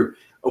remember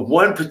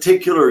one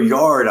particular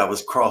yard I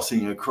was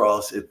crossing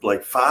across at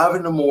like 5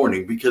 in the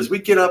morning because we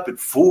get up at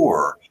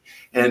 4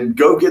 and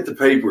go get the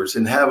papers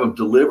and have them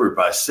delivered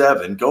by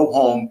 7, go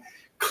home,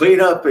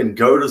 clean up and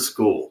go to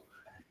school.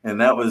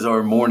 And that was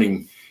our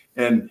morning.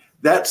 And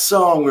that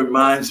song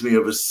reminds me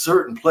of a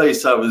certain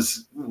place I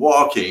was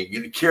walking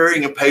and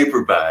carrying a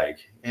paper bag.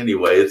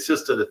 Anyway, it's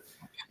just an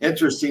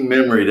interesting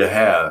memory to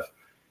have.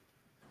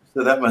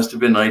 So that must have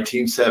been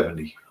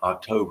 1970,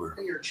 October.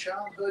 Your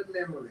childhood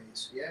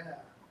memories, yeah.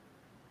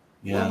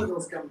 Yeah.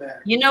 Come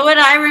back. You know what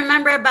I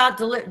remember about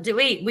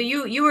wait,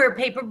 you were a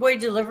paperboy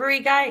delivery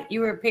guy?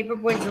 You were a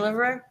paperboy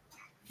deliverer?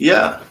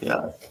 Yeah.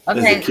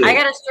 Okay, I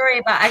got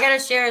to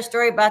share a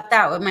story about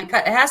that with my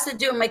cousin. It has to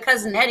do with my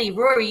cousin Eddie.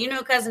 Rory, you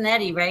know cousin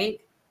Eddie, right?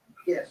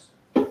 Yes.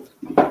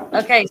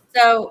 Okay,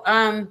 so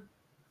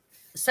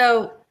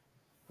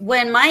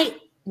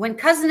when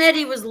cousin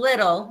Eddie was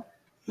little,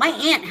 my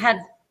aunt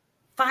had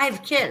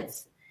 5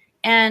 kids,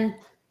 and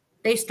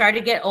they started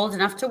to get old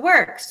enough to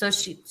work.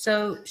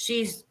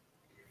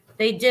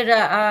 They did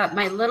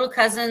my little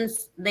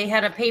cousins, they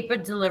had a paper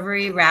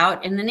delivery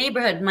route in the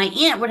neighborhood. My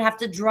aunt would have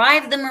to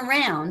drive them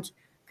around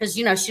because,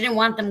 you know, she didn't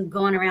want them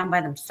going around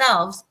by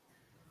themselves,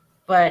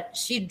 but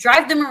she'd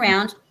drive them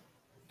around,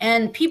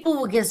 and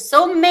people would get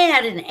so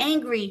mad and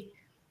angry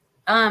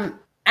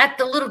at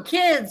the little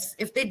kids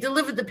if they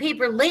delivered the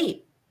paper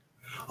late.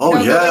 Oh,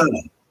 you know,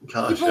 yeah.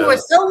 Gosh, people were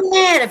so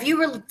mad if you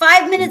were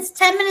 5 minutes,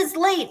 10 minutes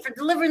late for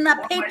delivering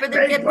that paper.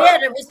 They'd get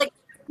mad. It was like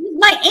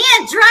my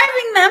aunt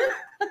driving them.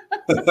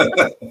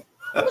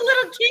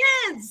 Little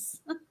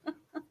kids.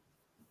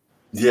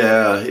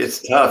 Yeah,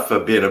 it's tough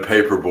being a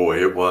paper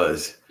boy. It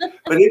was,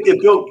 but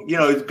it built, you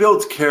know, it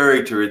builds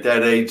character at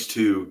that age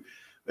too.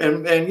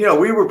 And you know,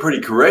 we were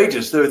pretty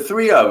courageous. There were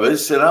 3 of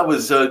us, and I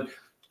was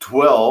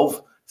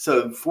 12,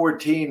 so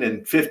 14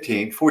 and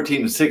 15,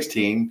 14 and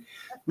 16.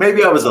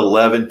 Maybe I was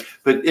 11,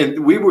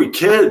 and we were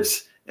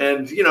kids,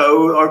 and you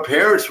know, our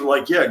parents were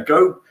like, "Yeah,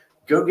 go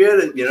get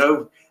it," you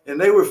know. And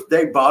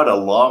they bought a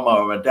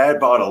lawnmower. My dad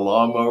bought a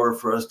lawnmower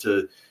for us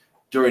to,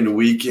 during the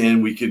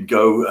weekend, we could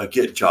go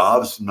get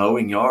jobs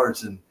mowing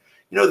yards. And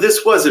you know,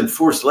 this wasn't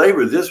forced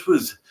labor. This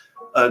was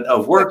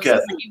a work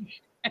ethic.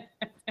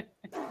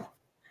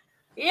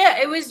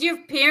 Yeah, it was your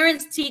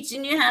parents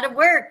teaching you how to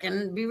work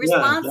and be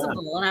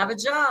responsible and have a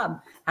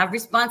job, have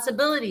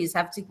responsibilities,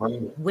 have to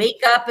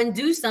wake up and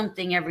do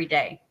something every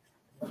day.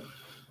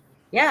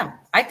 Yeah,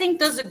 I think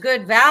those are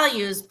good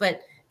values,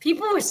 but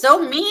people were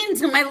so mean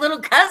to my little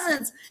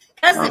cousins.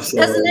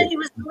 Cousin Eddie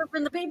was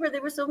delivering the paper. They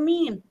were so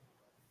mean.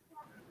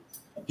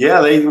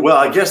 Yeah, well,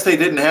 I guess they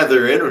didn't have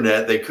their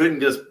internet. They couldn't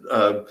just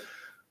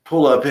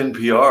pull up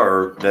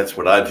NPR. That's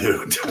what I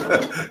do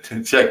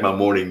to check my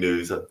morning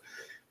news.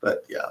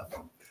 But yeah.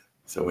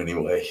 So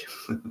anyway.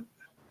 All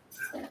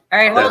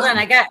right, hold on.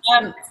 I got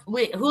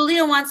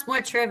Julio wants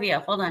more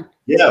trivia. Hold on.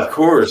 Yeah, of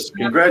course.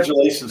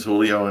 Congratulations,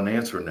 Julio, on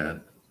answering that.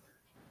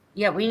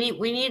 Yeah, we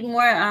need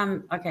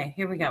more. Okay,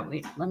 here we go.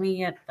 Let me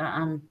get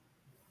the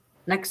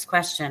next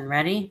question.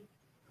 Ready?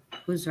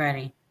 Who's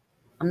ready?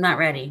 I'm not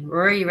ready.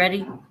 Rory, you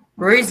ready?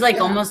 Rory's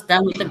like almost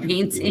done with the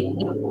painting.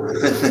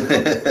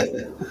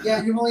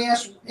 Yeah, you only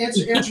answer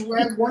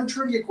one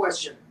trivia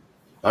question.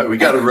 All right, we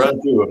got to run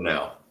through them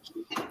now.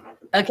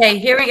 Okay,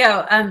 here we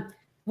go.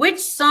 Which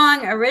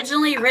song,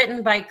 originally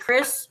written by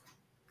Chris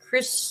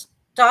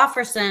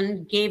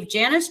Christopherson, gave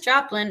Janis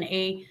Joplin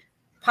a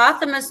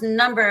posthumous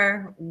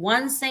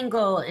 #1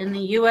 single in the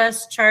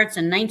U.S. charts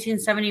in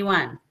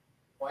 1971?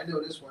 Oh, I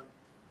know this one.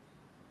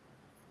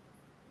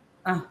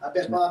 Oh. I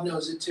bet Bob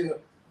knows it too.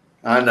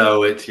 I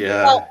know it,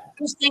 yeah. Well,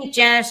 just think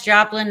Janis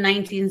Joplin,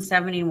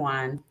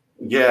 1971.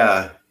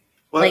 Yeah.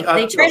 Well, like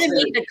they try to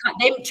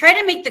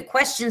make the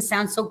question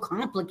sound so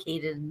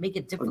complicated and make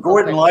it difficult.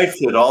 Gordon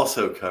Lightfoot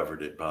also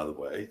covered it, by the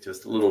way.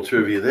 Just a little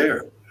trivia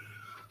there.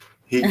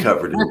 He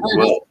covered it as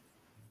well.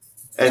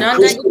 And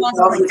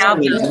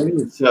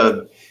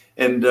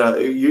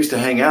used to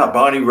hang out.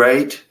 Bonnie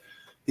Raitt.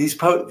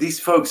 These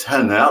folks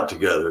hung out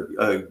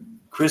together.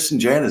 Chris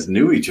and Janis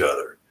knew each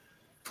other,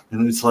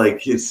 and it's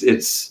like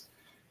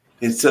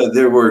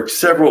there were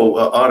several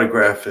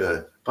autograph.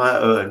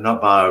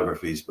 Not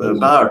biographies, but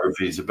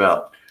biographies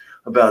about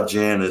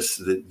Janis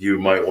that you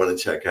might want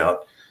to check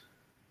out.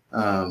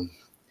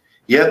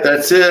 Yep,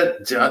 that's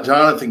it.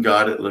 Jonathan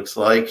got it, looks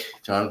like.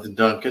 Jonathan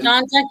Duncan.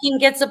 John Duncan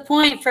gets a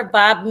point for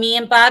Bob, me,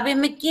 and Bobby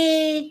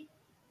McGee.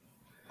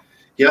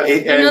 Yeah,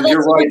 and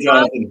you're right,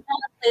 Jonathan.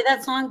 Play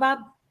that song, Bob?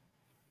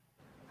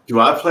 Do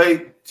I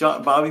play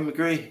Bobby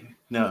McGee?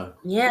 No.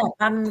 Yeah,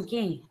 Bobby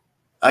McGee.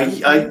 I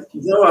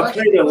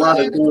played a lot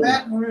of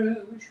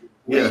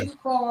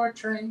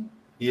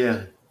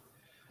Yeah.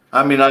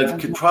 I mean, I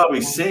could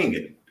probably sing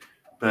it,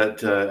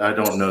 but I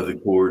don't know the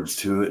chords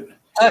to it.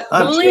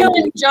 Julio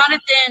and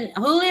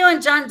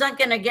John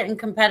Duncan are getting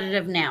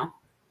competitive now.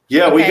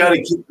 Yeah, okay. We got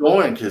to keep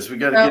going because we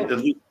got to get the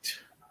lead.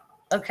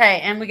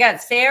 Okay, and we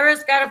got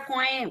Sarah's got a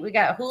point. We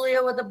got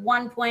Julio with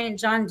 1 point,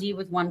 John D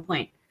with 1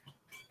 point.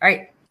 All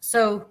right,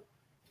 so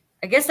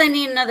I guess I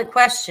need another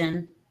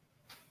question.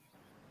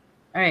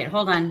 All right,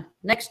 hold on.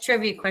 Next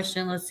trivia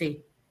question. Let's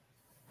see.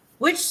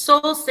 Which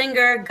soul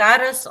singer got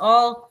us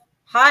all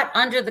hot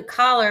under the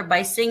collar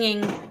by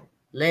singing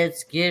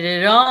 "Let's Get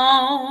It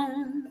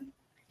On"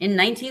 in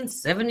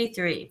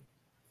 1973?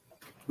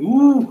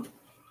 Ooh.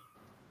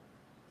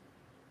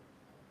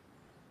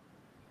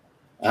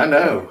 I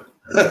know.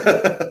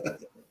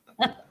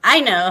 I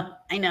know.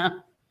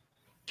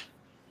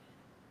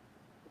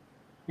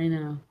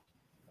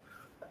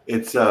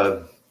 It's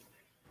yeah.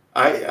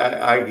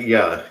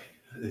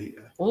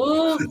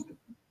 Ooh.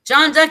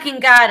 John Duncan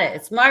got it.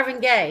 It's Marvin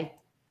Gaye.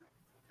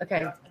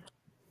 Okay.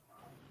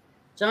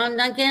 John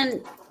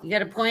Duncan, you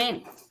got a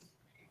point?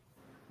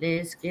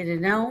 Let's get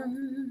it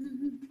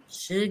on,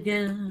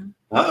 sugar.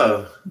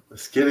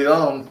 Let's get it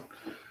on.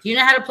 Do you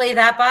know how to play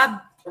that,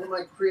 Bob? One of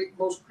my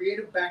most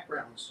creative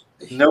backgrounds.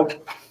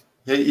 Nope.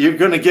 You're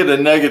going to get a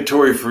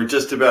negatory for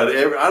just about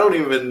every. I don't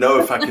even know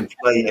if I can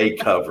play a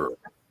cover.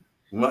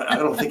 I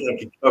don't think I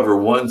can cover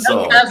one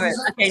song. No covers.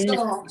 Okay,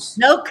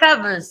 no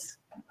covers.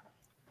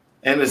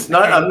 And it's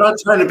not. I'm not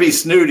trying to be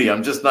snooty.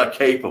 I'm just not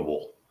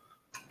capable.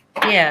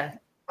 Yeah.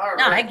 All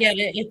No, right. I get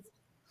it.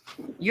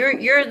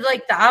 You're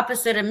like the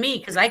opposite of me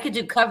because I could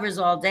do covers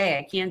all day.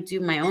 I can't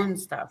do my own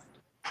stuff.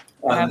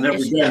 I've never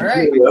done All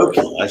right.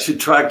 karaoke. I should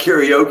try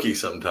karaoke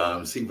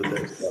sometime. See what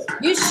that's like.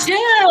 You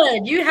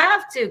should. You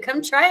have to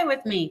come try it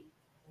with me.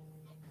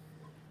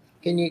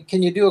 Can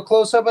you do a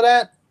close up of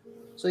that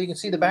so you can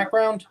see the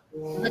background?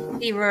 Let's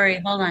see,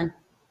 Rory. Hold on.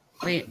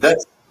 Wait.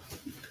 That's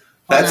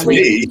on,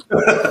 me.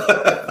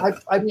 I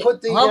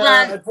put the Hold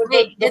on. I put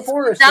Wait, the it's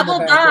forest double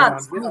in the background,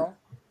 dots. you know.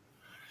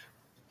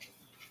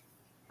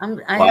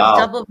 I Wow.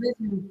 have double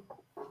vision.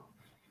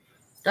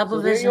 Double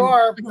So there vision. you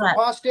are Look at for that.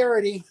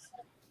 posterity.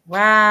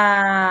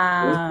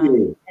 Wow. Thank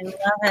you. I love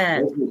it.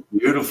 That's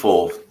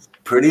beautiful.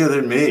 Prettier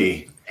than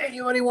me.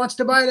 Anybody wants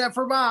to buy that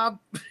for Bob?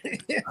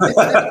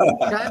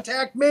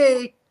 Contact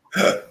me.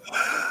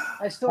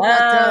 I still got.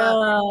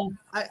 Wow.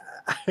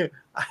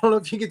 I don't know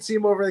if you can see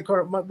him over the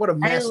corner. What a I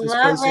mess this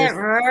love place it,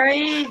 Rory.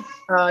 is.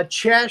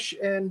 Chesh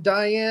and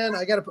Diane.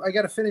 I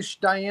gotta finish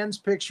Diane's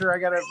picture. I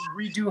gotta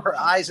redo her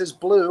eyes as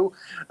blue.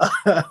 Oh,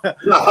 you got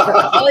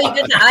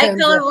the eye And,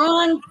 color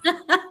wrong?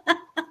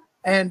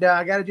 And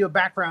I got to do a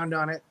background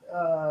on it.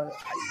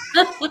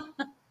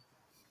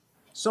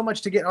 So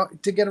much to get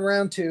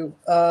around to.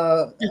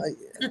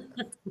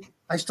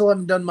 I still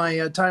haven't done my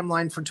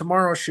timeline for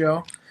tomorrow's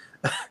show.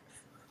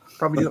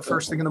 Probably do it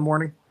first thing in the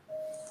morning.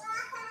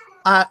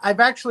 I've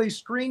actually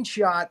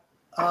screenshot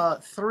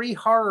 3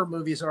 horror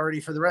movies already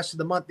for the rest of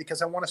the month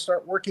because I want to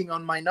start working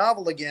on my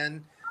novel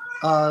again,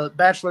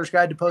 Bachelor's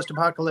Guide to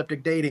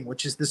Post-Apocalyptic Dating,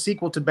 which is the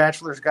sequel to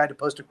Bachelor's Guide to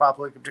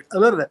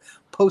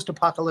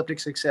Post-Apocalyptic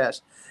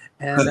Success.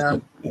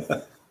 And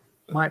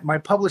my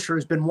publisher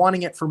has been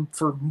wanting it for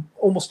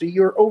almost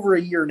over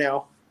a year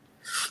now.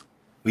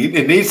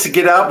 It needs to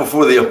get out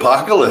before the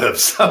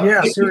apocalypse.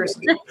 Yeah,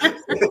 seriously.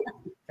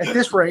 At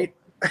this rate.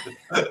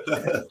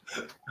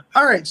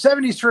 All right,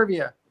 70s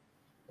trivia.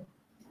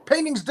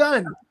 Painting's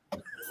done.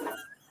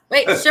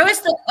 Wait, show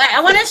us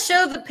I want to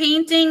show the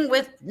painting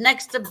with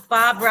next to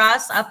Bob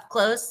Ross up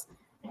close.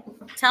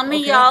 Tell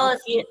me, Okay. y'all,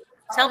 What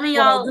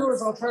I'll do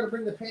is I'll try to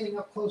bring the painting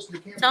up close to the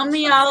camera. tell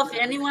me, y'all, if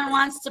anyone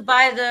wants to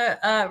buy the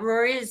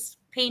Rory's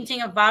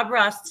painting of Bob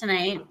Ross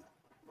tonight.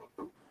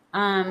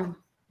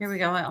 Here we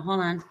go. Wait, hold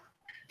on.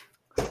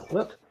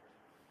 Look.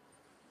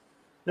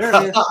 There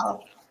it is.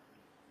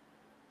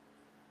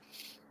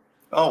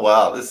 Oh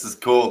wow, this is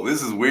cool.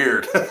 This is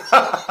weird.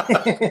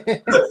 I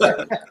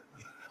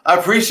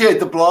appreciate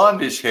the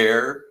blondish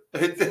hair.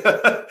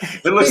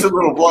 It looks a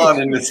little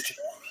blonde in this.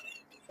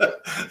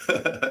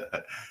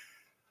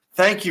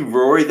 Thank you,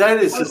 Rory. That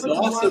is just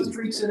awesome.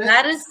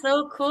 That is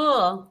so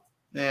cool.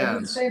 Yeah.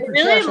 It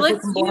really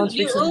looks.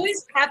 You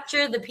always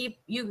capture the people.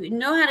 You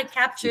know how to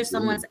capture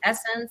someone's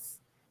essence.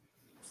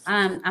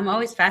 I'm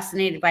always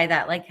fascinated by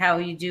that, like how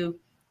you do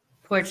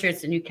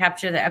portraits and you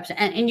capture the essence,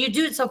 and you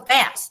do it so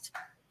fast.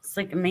 It's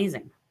like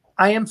amazing.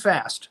 I am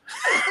fast.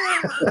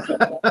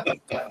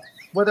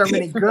 Whether I'm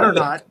any good or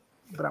not,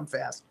 but I'm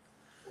fast.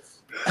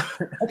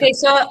 Okay,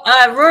 so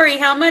Rory,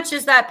 how much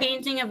is that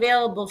painting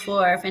available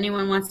for if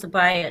anyone wants to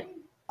buy it?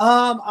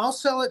 I'll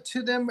sell it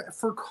to them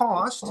for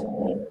cost,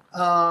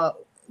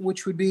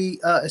 which would be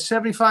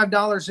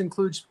 $75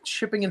 includes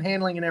shipping and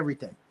handling and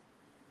everything.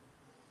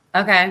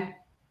 Okay.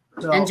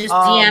 So, And just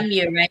DM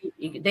you, right?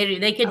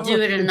 They could I don't do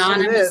know it if you can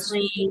see this.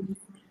 anonymously.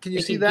 Can you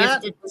They see could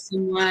that? gift it to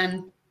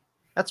someone.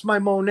 That's my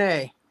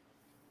Monet.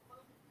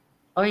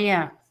 Oh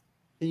yeah.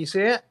 Can you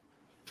see it?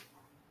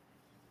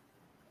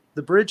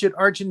 The Bridge at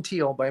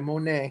Argenteuil by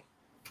Monet.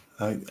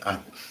 I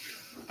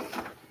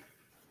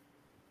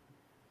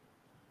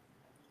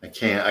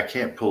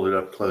can't pull it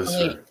up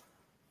closer. Wait.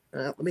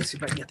 Let me see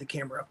if I can get the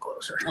camera up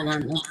closer. Hold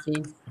on, let's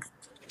see.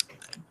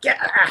 Yeah.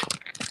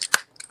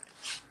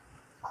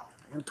 I'm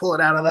gonna pull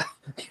it out of the.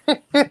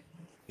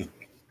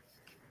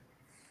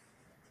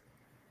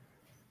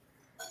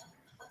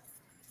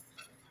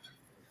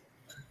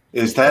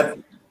 Is that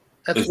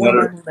That's Is one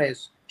that of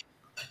Monet's.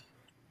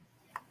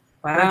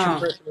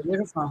 Wow.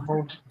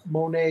 Beautiful.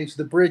 Monet's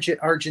The Bridge at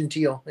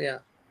Argenteuil. Yeah.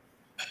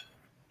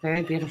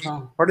 Very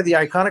beautiful. Part of the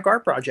iconic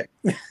art project.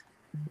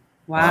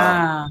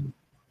 Wow.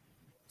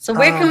 So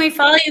where can we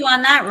follow you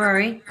on that,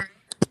 Rory?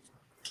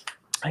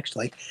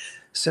 Actually,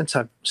 since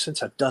I've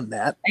done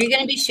that, Are you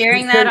going to be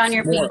sharing that on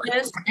your More.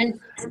 pages? And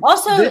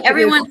also, This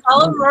everyone is-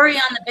 follow Rory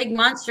on the Big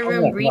Monster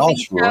Room briefing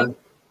show.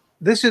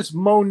 this is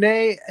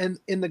Monet and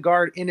in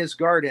his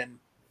garden,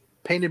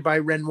 painted by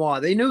Renoir.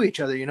 They knew each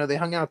other, they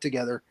hung out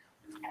together.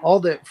 All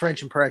the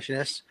French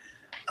Impressionists.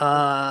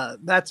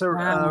 That's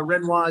Wow.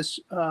 Renoir's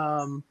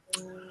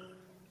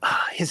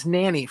his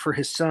nanny for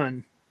his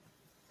son.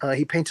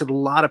 He painted a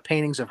lot of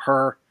paintings of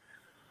her.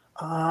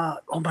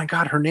 Oh my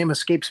God, her name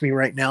escapes me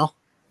right now.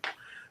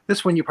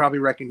 This one you probably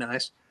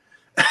recognize.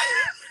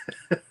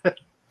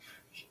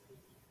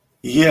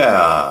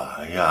 Yeah,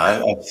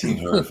 I've seen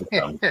her.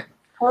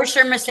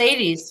 Porsche or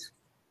Mercedes.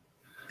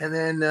 And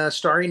then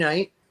Starry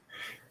Night.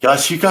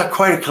 Gosh, you got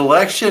quite a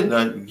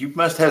collection. You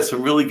must have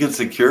some really good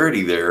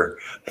security there.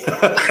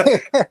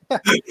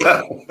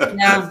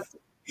 Yeah.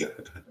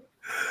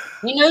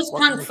 He knows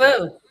Kung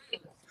Fu.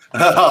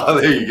 Oh,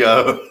 there you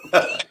go.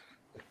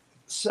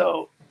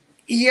 So,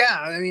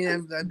 yeah, I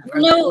mean,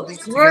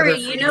 Rory,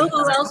 you know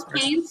who else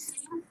paints?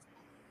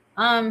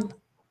 Hold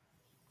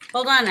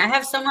on. I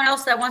have someone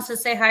else that wants to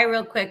say hi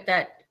real quick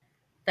that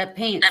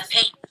paints.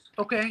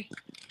 Okay.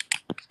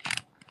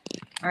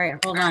 All right,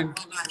 hold on.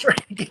 Trying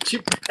to get you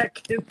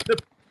back in the.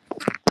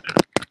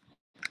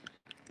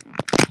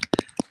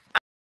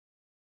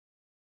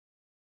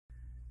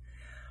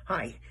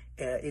 Hi,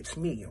 it's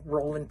me,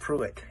 Roland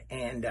Pruitt,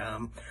 and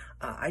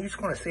I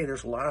just want to say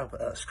there's a lot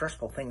of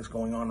stressful things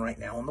going on right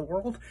now in the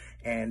world,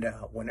 and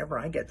whenever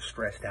I get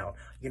stressed out,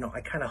 I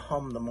kind of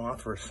hum the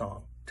Mothra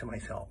song to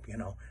myself, I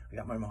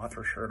got my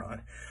Mothra shirt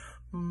on.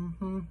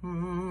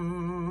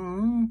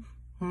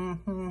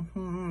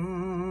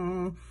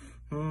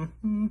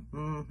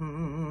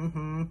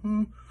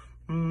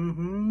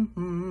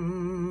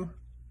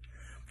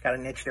 Got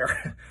an itch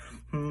there.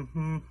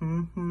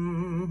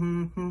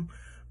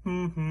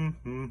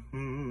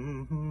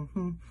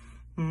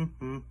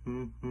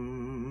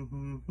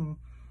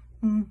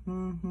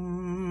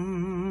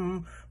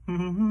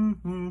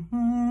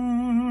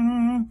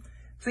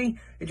 See,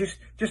 it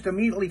just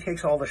immediately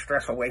takes all the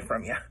stress away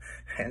from you,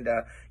 and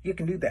you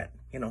can do that,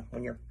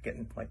 when you're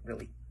getting like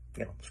really,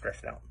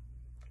 stressed out.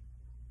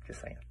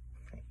 Just saying.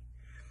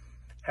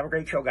 Have a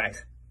great show,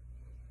 guys.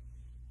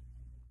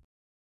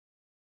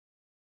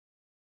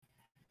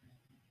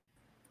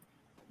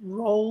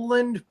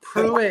 Roland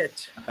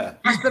Pruitt.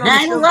 He's been on the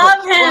I show.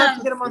 love We'll have to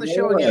him. get him on the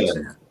show again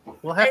soon.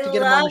 We'll have to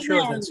get him on the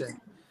show again soon.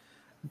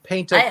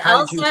 Paint a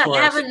kaiju for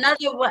us.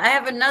 I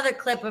have another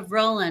clip of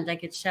Roland I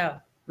could show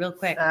real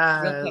quick.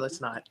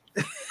 Let's not.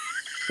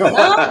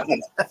 I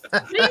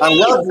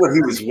love what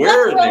he was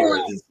wearing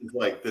there. This is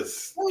like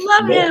this. I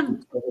love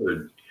him.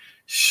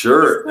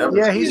 Shirt.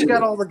 Yeah, he's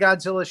got all the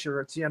Godzilla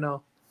shirts,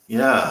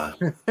 Yeah.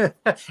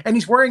 And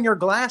he's wearing your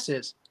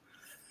glasses.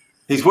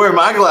 He's wearing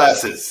my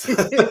glasses.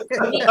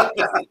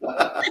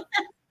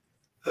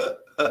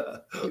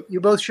 You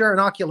both share an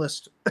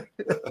Oculus.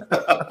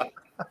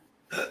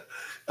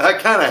 I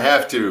kind of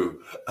have to.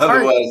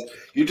 Otherwise,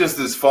 you're just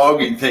this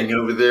foggy thing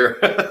over there.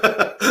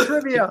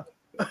 Trivia.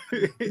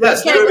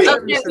 Yes, trivia.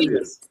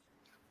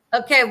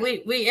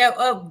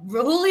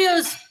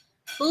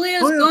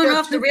 Julio's going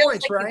off the rails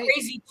like a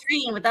crazy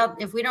train.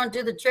 If we don't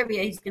do the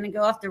trivia, he's going to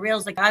go off the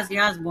rails like Ozzy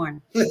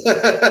Osbourne.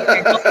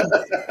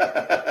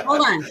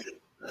 Hold on.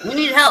 We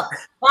need help.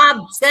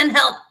 Bob, send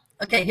help.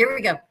 Okay, here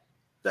we go.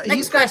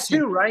 He's got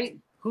two, right?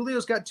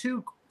 Julio's got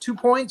two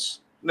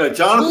points. No,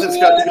 Jonathan's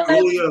got two.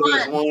 Julio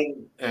has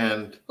one,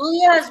 and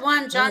Julio has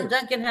one. John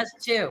Duncan has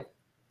two.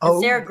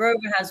 And Sarah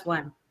Grover has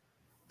one.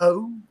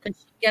 Oh,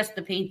 because she guessed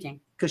the painting.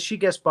 Because she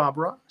guessed Bob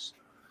Ross.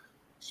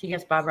 She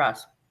guessed Bob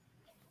Ross.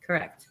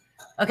 Correct.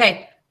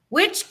 Okay.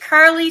 Which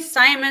Carly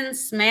Simon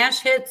smash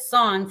hit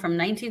song from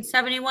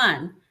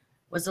 1971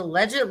 was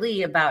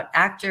allegedly about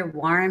actor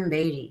Warren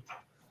Beatty?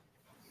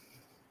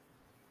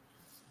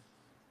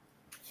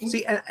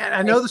 See, and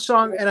I know the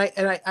song, and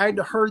I'd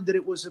heard that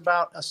it was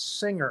about a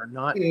singer,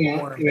 not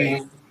Warren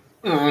Beatty.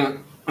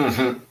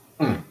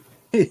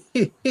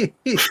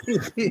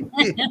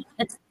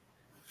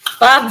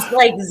 Bob's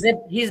like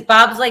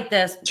Bob's like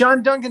this.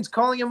 John Duncan's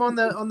calling him on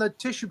the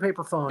tissue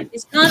paper phone.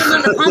 He's calling him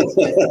on the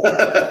pumpkin.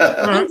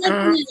 John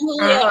and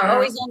Julio are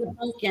always on the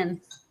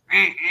pumpkin.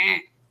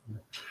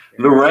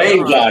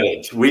 Lorraine got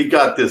it. We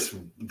got this.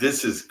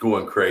 This is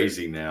going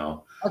crazy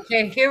now.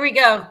 Okay, here we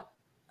go.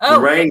 Oh,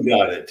 Lorraine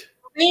got it.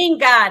 Lorraine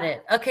got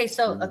it. Okay,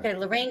 so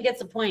Lorraine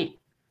gets a point.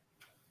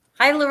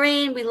 Hi,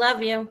 Lorraine. We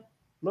love you.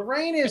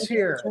 Lorraine is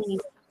here.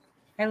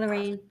 Hi,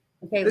 Lorraine.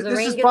 Okay, this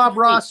Lorraine is Bob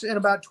Ross in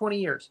about 20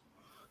 years.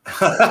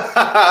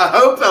 I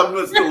hope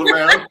I'm still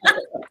around.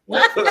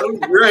 That was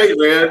great,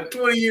 man.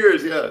 20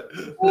 years, yeah.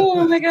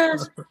 Oh my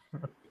gosh.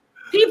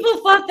 People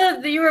thought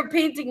that you were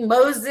painting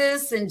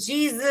Moses and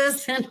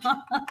Jesus, and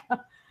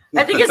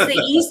I think it's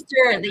the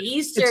Easter. The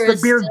Easter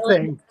it's the beard is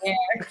thing.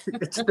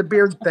 It's the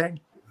beard thing.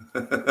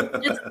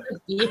 It's the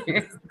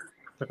beard.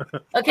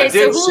 Okay, I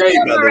did so say,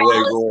 Julio by the way,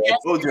 Morales Roy, I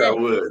guessed told you I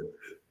would.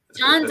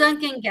 John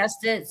Duncan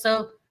guessed it.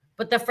 So,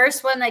 but the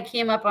first one that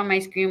came up on my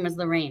screen was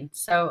Lorraine.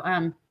 So,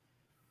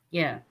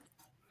 yeah.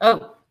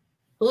 Oh,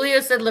 Julio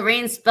said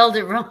Lorraine spelled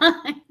it wrong.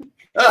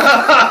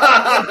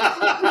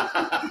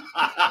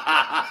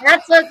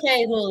 That's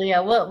okay,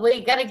 Julio. Well,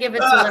 we got to give it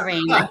to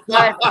Lorraine.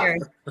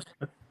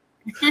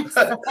 He's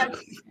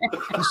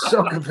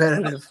so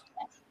competitive.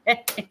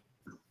 Okay.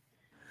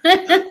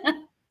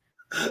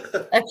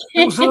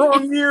 It was the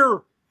wrong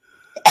year.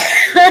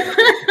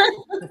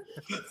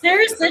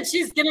 Sarah said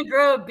she's gonna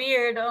grow a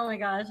beard. Oh my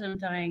gosh, I'm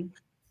dying.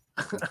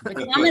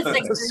 The comment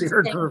section.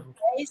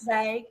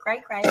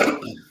 Cry.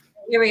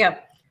 Here we go. All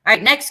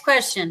right, next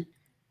question.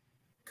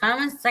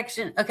 Comment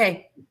section.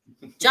 Okay,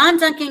 John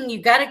Duncan,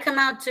 you got to come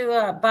out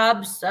to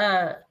Bob's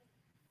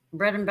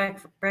bread and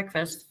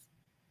breakfast.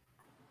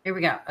 Here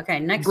we go. Okay,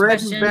 next Bread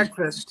question. and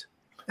breakfast.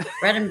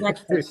 Bread and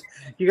breakfast.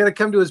 You got to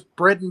come to his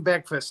bread and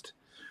breakfast.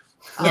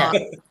 Yeah.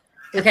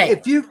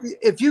 Okay.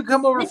 If you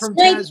come over Let's from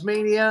wait.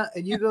 Tasmania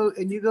and you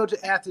go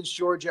to Athens,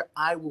 Georgia,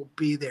 I will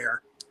be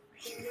there.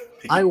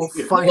 I will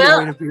find a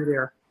way to be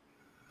there.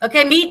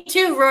 Okay, me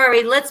too,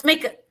 Rory. Let's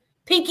make a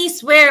pinky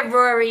swear,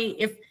 Rory.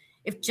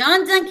 If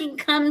John Duncan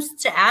comes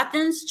to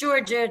Athens,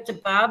 Georgia, to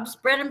Bob's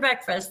Bread and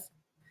Breakfast,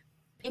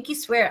 pinky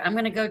swear, I'm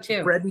going to go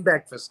too. Bread and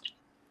breakfast.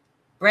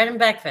 Bread and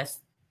breakfast.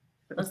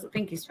 Let's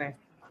pinky swear.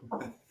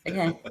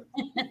 Okay.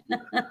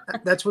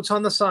 That's what's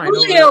on the sign.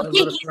 Julio,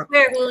 pinky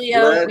swear,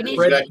 Julio. We need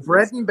bread and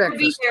to be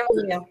breakfast. here,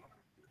 Julio.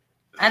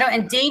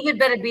 And David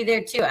better be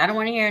there too. I don't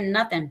want to hear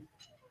nothing.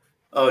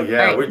 Oh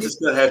yeah, Right. we're just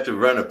gonna have to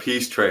run a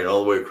peace train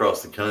all the way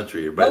across the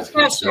country. No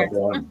pressure.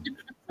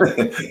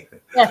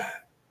 Yeah.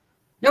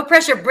 No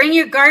pressure. Bring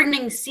your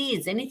gardening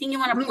seeds. Anything you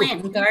want to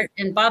plant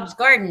in Bob's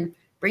garden,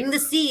 bring the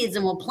seeds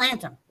and we'll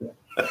plant them.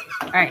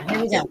 All right,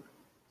 here we go.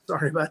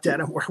 Sorry about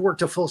that. I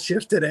worked a full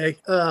shift today.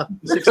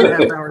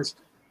 6.5 hours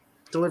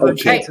delivering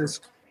pizzas.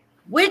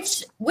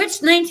 Which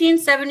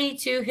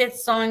 1972 hit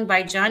song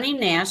by Johnny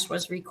Nash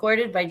was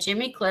recorded by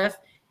Jimmy Cliff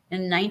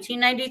in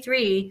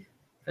 1993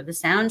 for the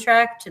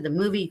soundtrack to the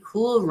movie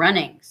Cool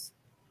Runnings?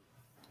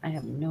 I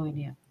have no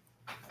idea.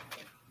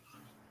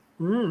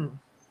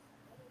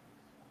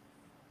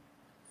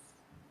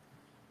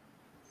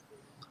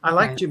 I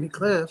like Jimmy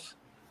Cliff.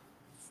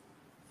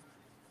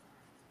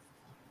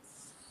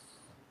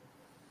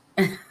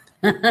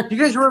 You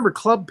guys remember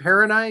Club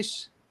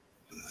Paradise?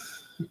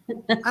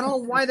 I don't know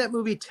why that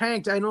movie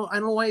tanked. I don't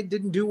know why it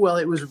didn't do well.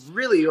 It was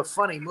really a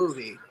funny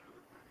movie.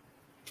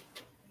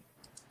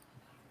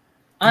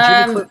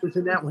 Jimmy Cliff was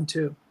in that one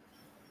too.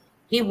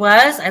 He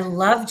was? I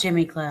love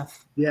Jimmy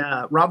Cliff.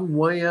 Yeah, Robin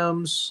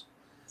Williams.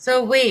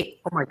 So wait.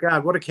 Oh my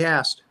God, what a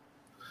cast.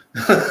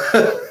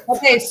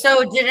 Okay,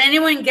 so did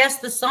anyone guess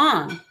the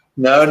song?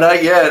 No,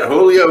 not yet.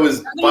 Julio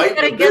was Somebody's biting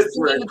gotta a guess bit the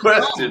for name a of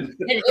the song. question.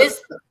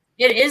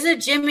 It is a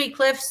Jimmy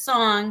Cliff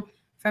song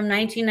from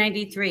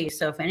 1993.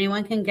 So if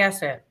anyone can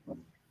guess it.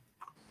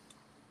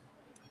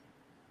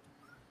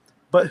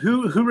 But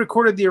who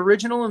recorded the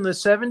original in the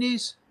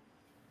 70s?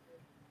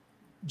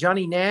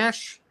 Johnny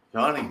Nash.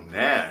 Johnny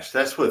Nash.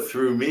 That's what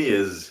threw me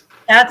is.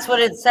 That's what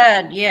it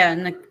said. Yeah,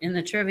 in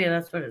the trivia,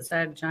 that's what it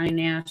said. Johnny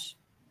Nash.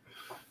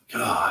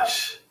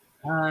 Gosh.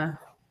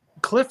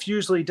 Cliff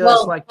usually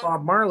does like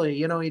Bob Marley.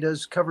 You know, he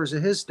does covers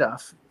of his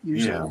stuff.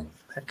 Usually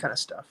that kind of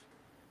stuff.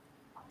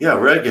 Yeah,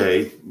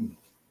 reggae.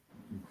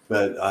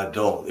 But I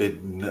don't.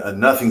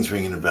 Nothing's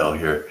ringing a bell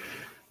here.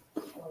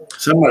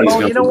 Somebody's. Oh,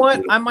 you know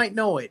what? I might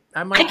know it.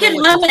 I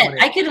can hum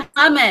it. I can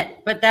hum it,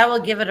 but that will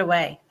give it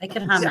away. I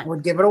can hum that it.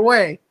 would give it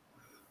away.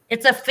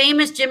 It's a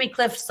famous Jimmy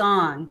Cliff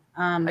song.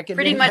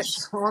 Pretty much.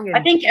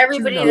 I think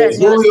everybody that knows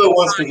Julio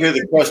wants to hear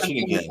the question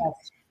again.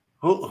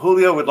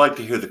 Julio would like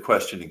to hear the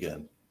question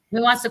again.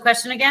 Who wants the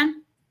question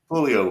again?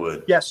 Julio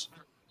would. Yes.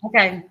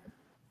 Okay.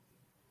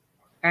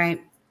 All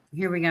right.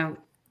 Here we go.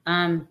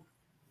 I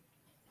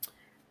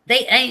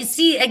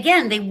see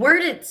again. They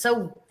word it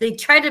so they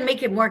try to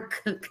make it more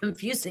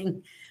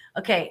confusing.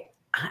 Okay.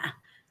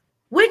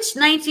 Which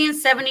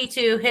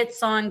 1972 hit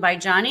song by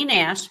Johnny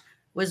Nash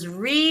was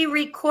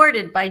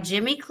re-recorded by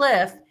Jimmy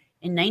Cliff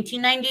in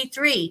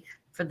 1993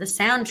 for the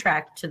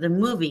soundtrack to the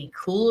movie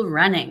Cool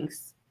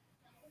Runnings?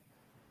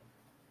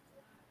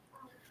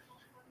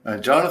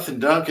 Jonathan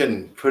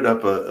Duncan put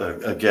up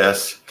a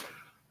guess.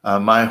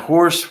 My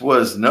horse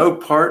was no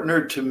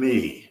partner to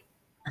me.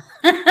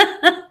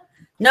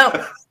 No,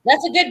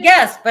 that's a good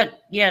guess,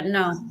 but yeah,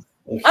 no.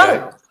 Okay.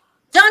 Oh,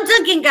 John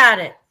Duncan got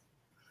it.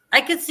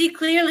 I can see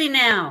clearly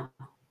now.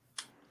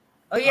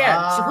 Oh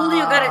yeah, so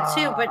Julio got it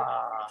too, but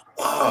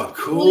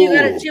cool. Julio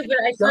got it too, but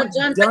I saw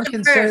John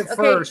Duncan said it first.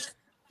 first.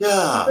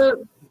 Yeah.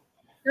 So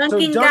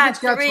Duncan Duncan's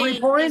got 3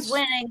 points. He's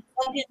winning.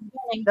 Duncan's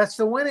winning. That's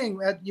the winning.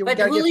 But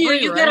gotta Julio, get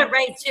 3, you right? got it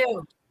right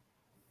too.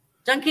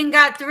 Duncan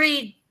got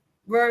 3.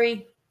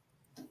 Rory.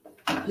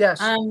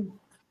 Yes.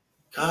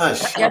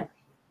 Gosh. Yep.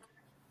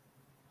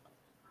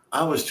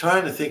 I was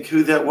trying to think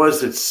who that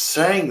was that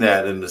sang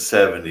that in the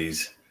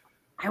 70s.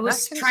 I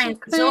was trying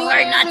so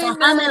hard not to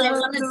hum it. I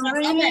wanted to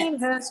hum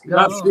it.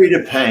 Not Free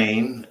to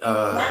Pain.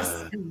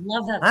 Yes, I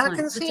love that I song.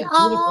 can It's such see a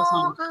beautiful all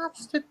song.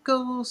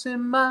 obstacles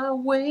in my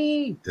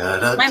way.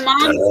 My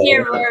mom's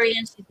here, Rory,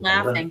 and she's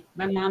laughing.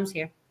 My mom's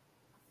here.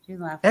 She's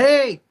laughing.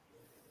 Hey,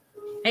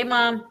 Hey,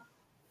 Mom.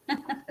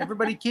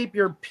 everybody keep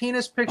your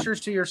penis pictures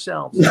to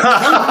yourselves. Don't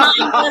mind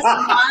us,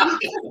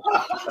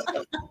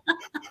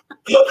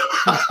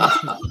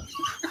 Mom.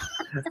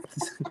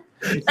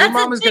 Your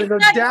mom is going to go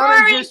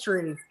down in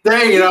history.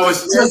 Dang it, I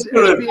was just It's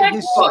going being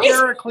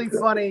hysterically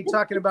funny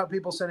talking about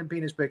people sending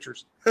penis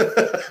pictures.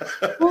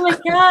 Oh my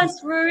gosh,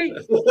 Rory.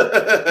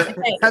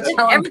 Okay, That's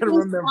how I'm going to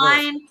everything's remember.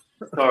 fine.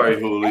 Sorry,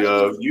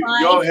 Julio.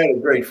 Y'all had a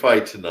great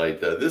fight tonight,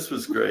 though. This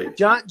was great.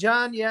 John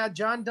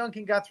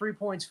Duncan got 3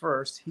 points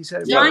first. He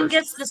said John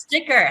gets the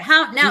sticker.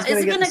 How now?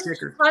 Is it going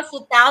to cost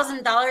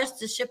 $1,000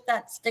 to ship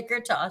that sticker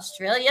to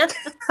Australia?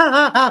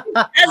 I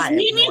have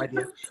no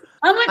idea.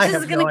 How much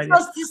is it going to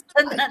cost to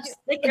send that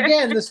sticker?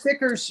 Again, the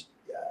stickers.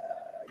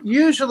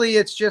 Usually,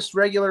 it's just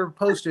regular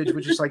postage,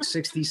 which is like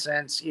 60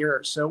 cents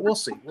here. So we'll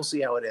see. We'll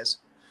see how it is.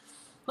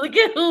 Look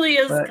at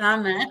Julio's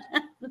comment.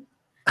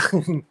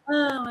 Oh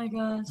my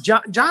gosh.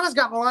 John has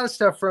gotten a lot of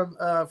stuff from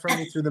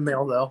me through the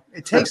mail, though.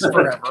 It takes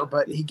forever,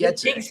 but he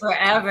gets it. It takes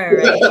forever,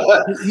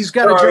 right? He's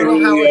got a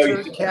General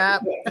Howitzer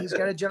cap. He's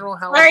got a General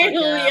Howitzer Sorry,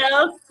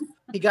 cap.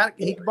 Julio.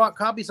 He bought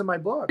copies of my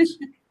books.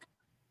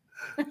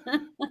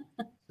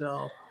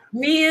 So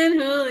me and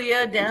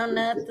Julio down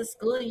at the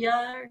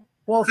schoolyard.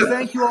 Well,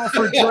 thank you all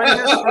for joining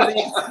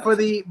us for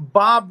the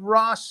Bob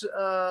Ross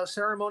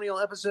ceremonial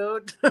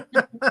episode.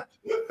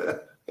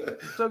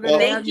 So good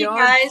to have you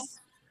guys.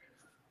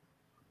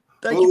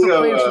 Thank you for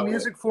playing some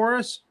music for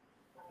us.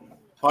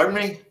 Pardon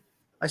me?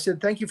 I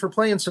said thank you for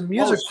playing some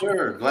music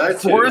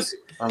Glad for us.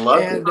 I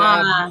love it.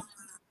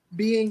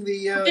 Being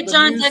the look at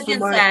John Duncan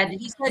said.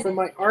 He said for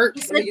my art.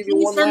 He said,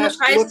 "Please send the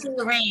price to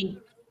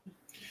Lorraine."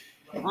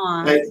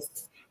 Hey,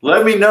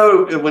 let me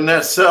know when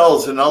that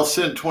sells, and I'll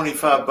send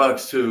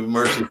 $25 to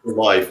Mercy for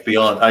Life.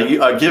 Beyond,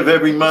 I give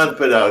every month,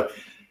 but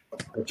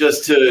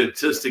just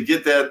to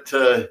get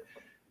that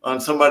on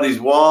somebody's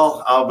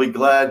wall, I'll be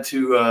glad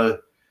to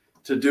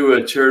do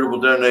a charitable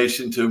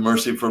donation to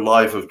Mercy for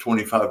Life of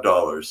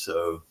 $25.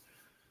 So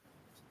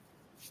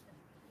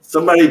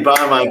somebody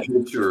buy my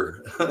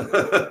picture.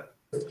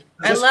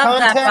 I love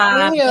that,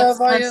 Bob. Me,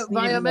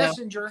 via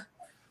Messenger.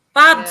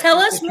 Bob, tell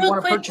us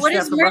real quick, what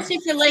does Mercy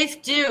for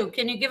Life do?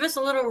 Can you give us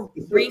a little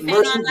briefing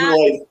on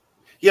that?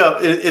 Yeah,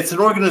 it's an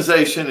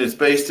organization. It's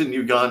based in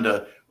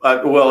Uganda,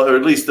 well, or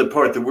at least the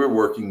part that we're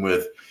working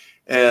with.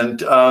 And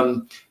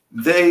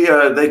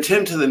they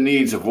tend to the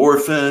needs of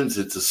orphans.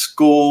 It's a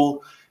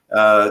school.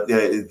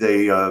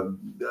 They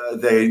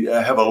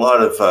have a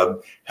lot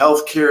of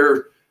health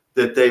care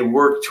that they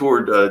work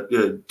toward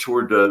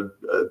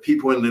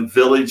people in the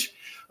village.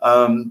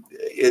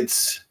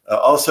 It's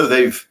also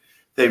they've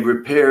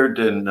repaired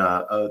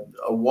a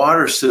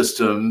water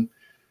system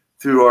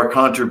through our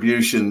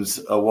contributions,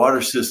 a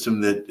water system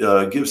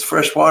that gives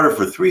fresh water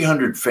for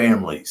 300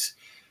 families.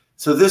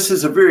 So this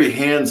is a very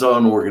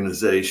hands-on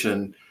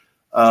organization.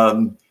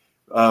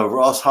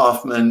 Ross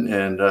Hoffman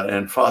and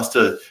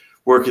Fosta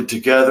working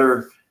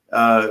together,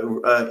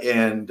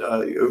 and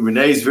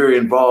Renee's very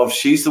involved.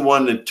 She's the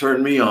one that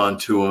turned me on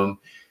to him,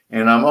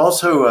 and I'm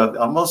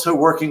also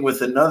working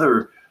with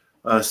another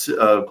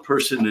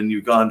person in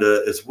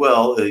Uganda as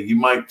well. You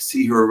might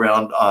see her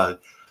around.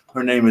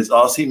 Her name is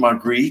Aussie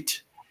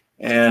Marguerite,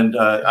 and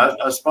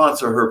I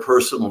sponsor her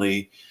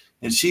personally,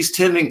 and she's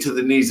tending to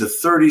the needs of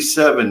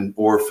 37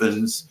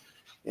 orphans,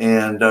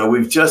 and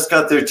we've just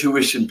got their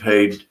tuition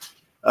paid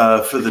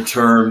for the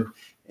term,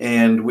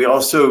 and we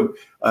also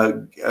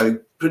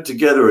put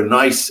together a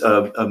nice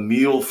a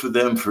meal for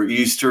them for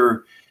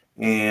Easter,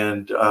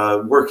 and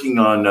working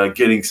on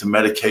getting some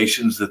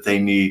medications that they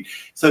need.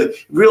 So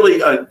really,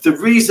 the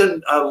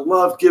reason I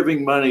love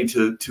giving money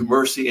to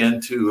Mercy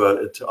and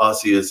to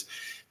Aussie is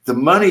the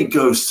money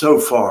goes so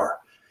far.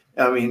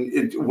 I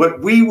mean,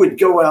 what we would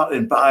go out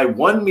and buy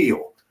one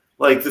meal,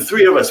 like the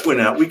three of us went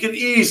out, we could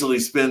easily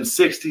spend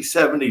 $60,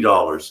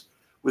 $70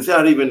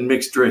 without even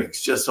mixed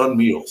drinks, just on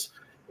meals.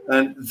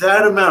 And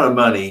that amount of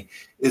money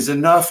is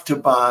enough to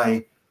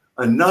buy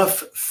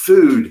enough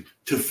food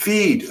to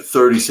feed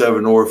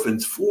 37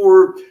 orphans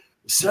for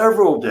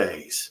several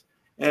days.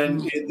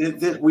 And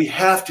we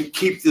have to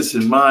keep this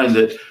in mind,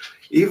 that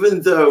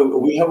even though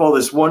we have all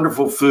this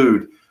wonderful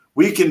food,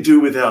 we can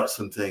do without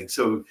some things.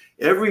 So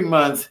every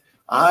month,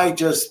 I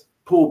just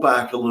pull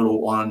back a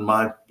little on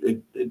my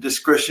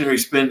discretionary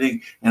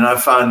spending, and I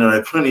find that I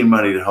have plenty of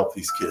money to help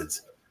these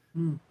kids.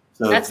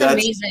 So that's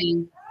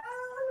amazing.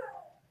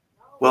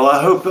 Well,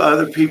 I hope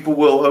other people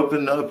will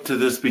open up to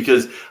this,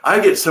 because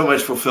I get so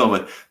much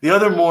fulfillment. The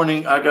other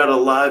morning, I got a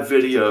live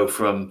video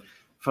from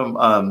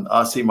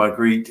Aussie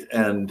Marguerite,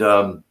 and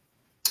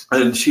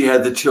she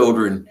had the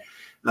children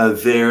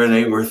there, and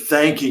they were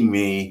thanking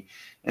me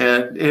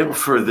and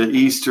for the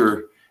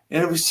Easter,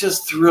 and it was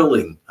just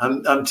thrilling.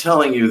 I'm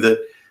telling you that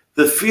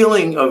the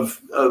feeling of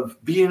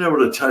being able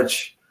to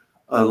touch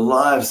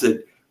lives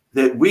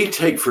that we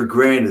take for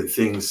granted,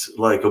 things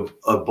like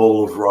a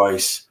bowl of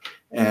rice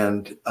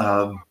and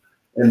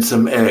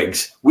some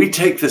eggs. We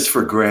take this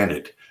for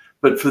granted,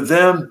 but for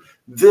them,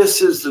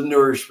 this is the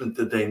nourishment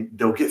that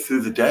they'll get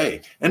through the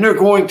day, and they're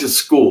going to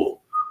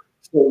school.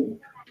 So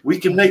we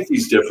can make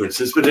these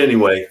differences. But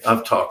anyway,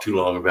 I've talked too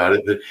long about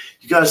it. But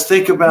you guys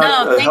think about.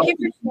 No, thank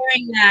you for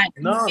sharing that.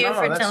 Thank you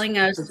for telling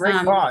us. It's a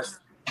great cause.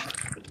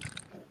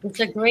 It's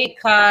a great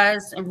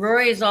cause. And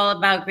Rory is all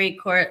about great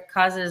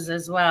causes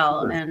as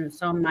well, and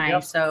so am I.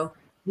 Yep. So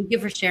thank you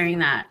for sharing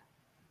that.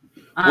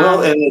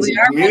 Well, and we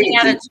are running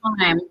out of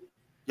time.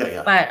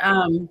 Yeah.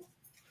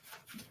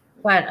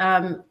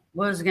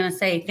 what was I going to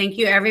say? Thank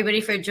you,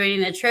 everybody, for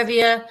joining the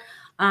trivia.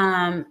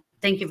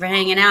 Thank you for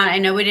hanging out. I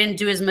know we didn't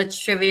do as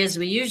much trivia as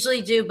we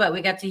usually do, but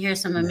we got to hear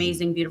some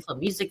amazing, beautiful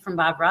music from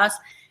Bob Ross.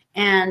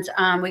 And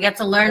we got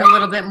to learn a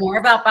little bit more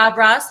about Bob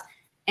Ross.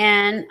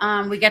 And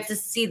we got to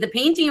see the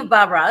painting of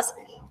Bob Ross.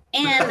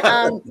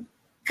 And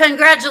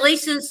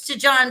congratulations to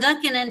John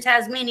Duncan in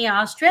Tasmania,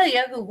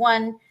 Australia, who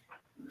won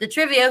the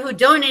trivia, who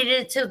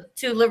donated it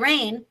to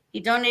Lorraine. He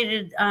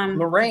donated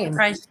Lorraine. the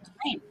prize to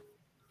Lorraine.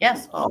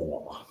 Yes.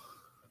 Oh,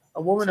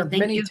 A woman of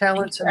many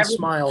talents and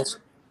smiles.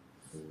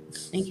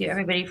 Thank you,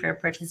 everybody, for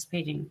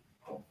participating.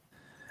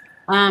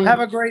 Have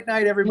a great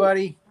night,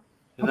 everybody.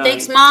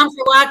 Thanks, Mom,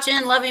 for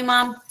watching. Love you,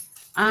 Mom.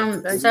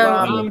 Thanks,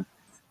 Mom.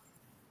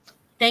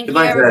 Thank Good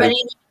you, night, everybody.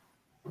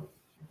 Daddy.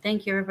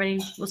 Thank you, everybody.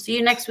 We'll see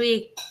you next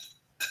week.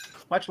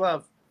 Much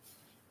love.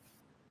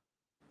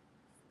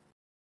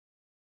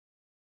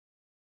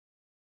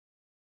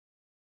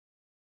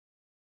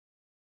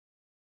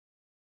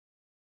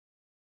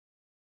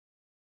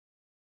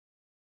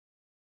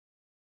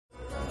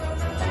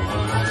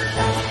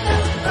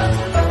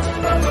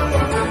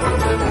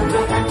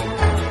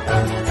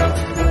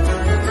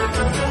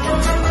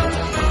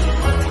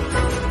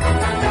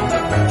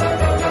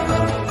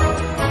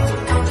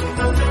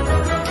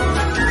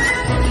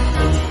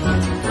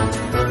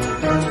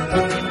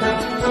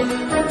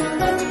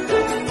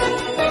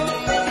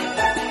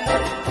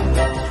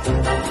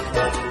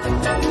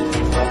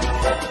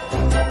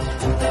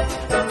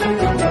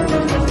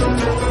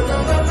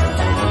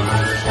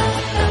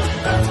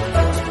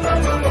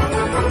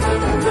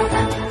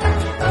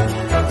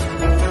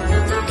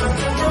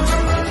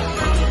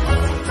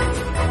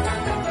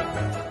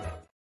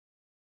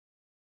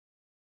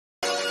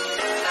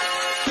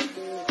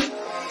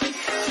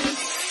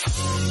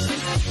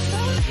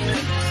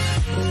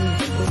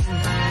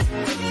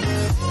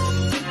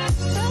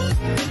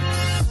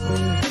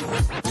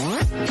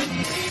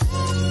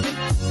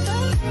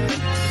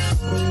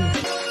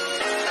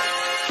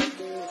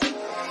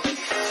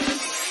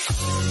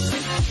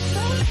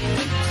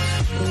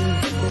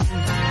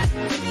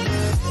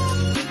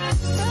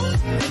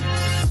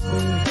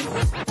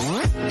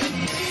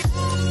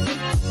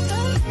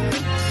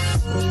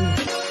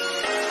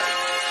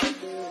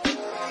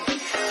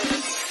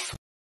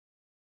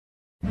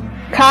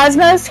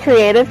 Cosmos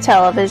Creative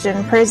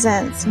Television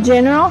presents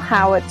General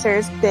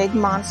Howitzer's Big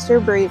Monster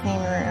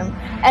Briefing Room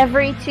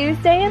every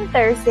Tuesday and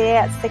Thursday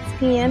at 6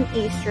 p.m.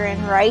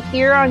 Eastern right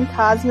here on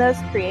Cosmos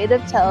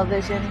Creative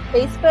Television,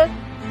 Facebook,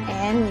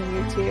 and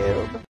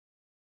YouTube.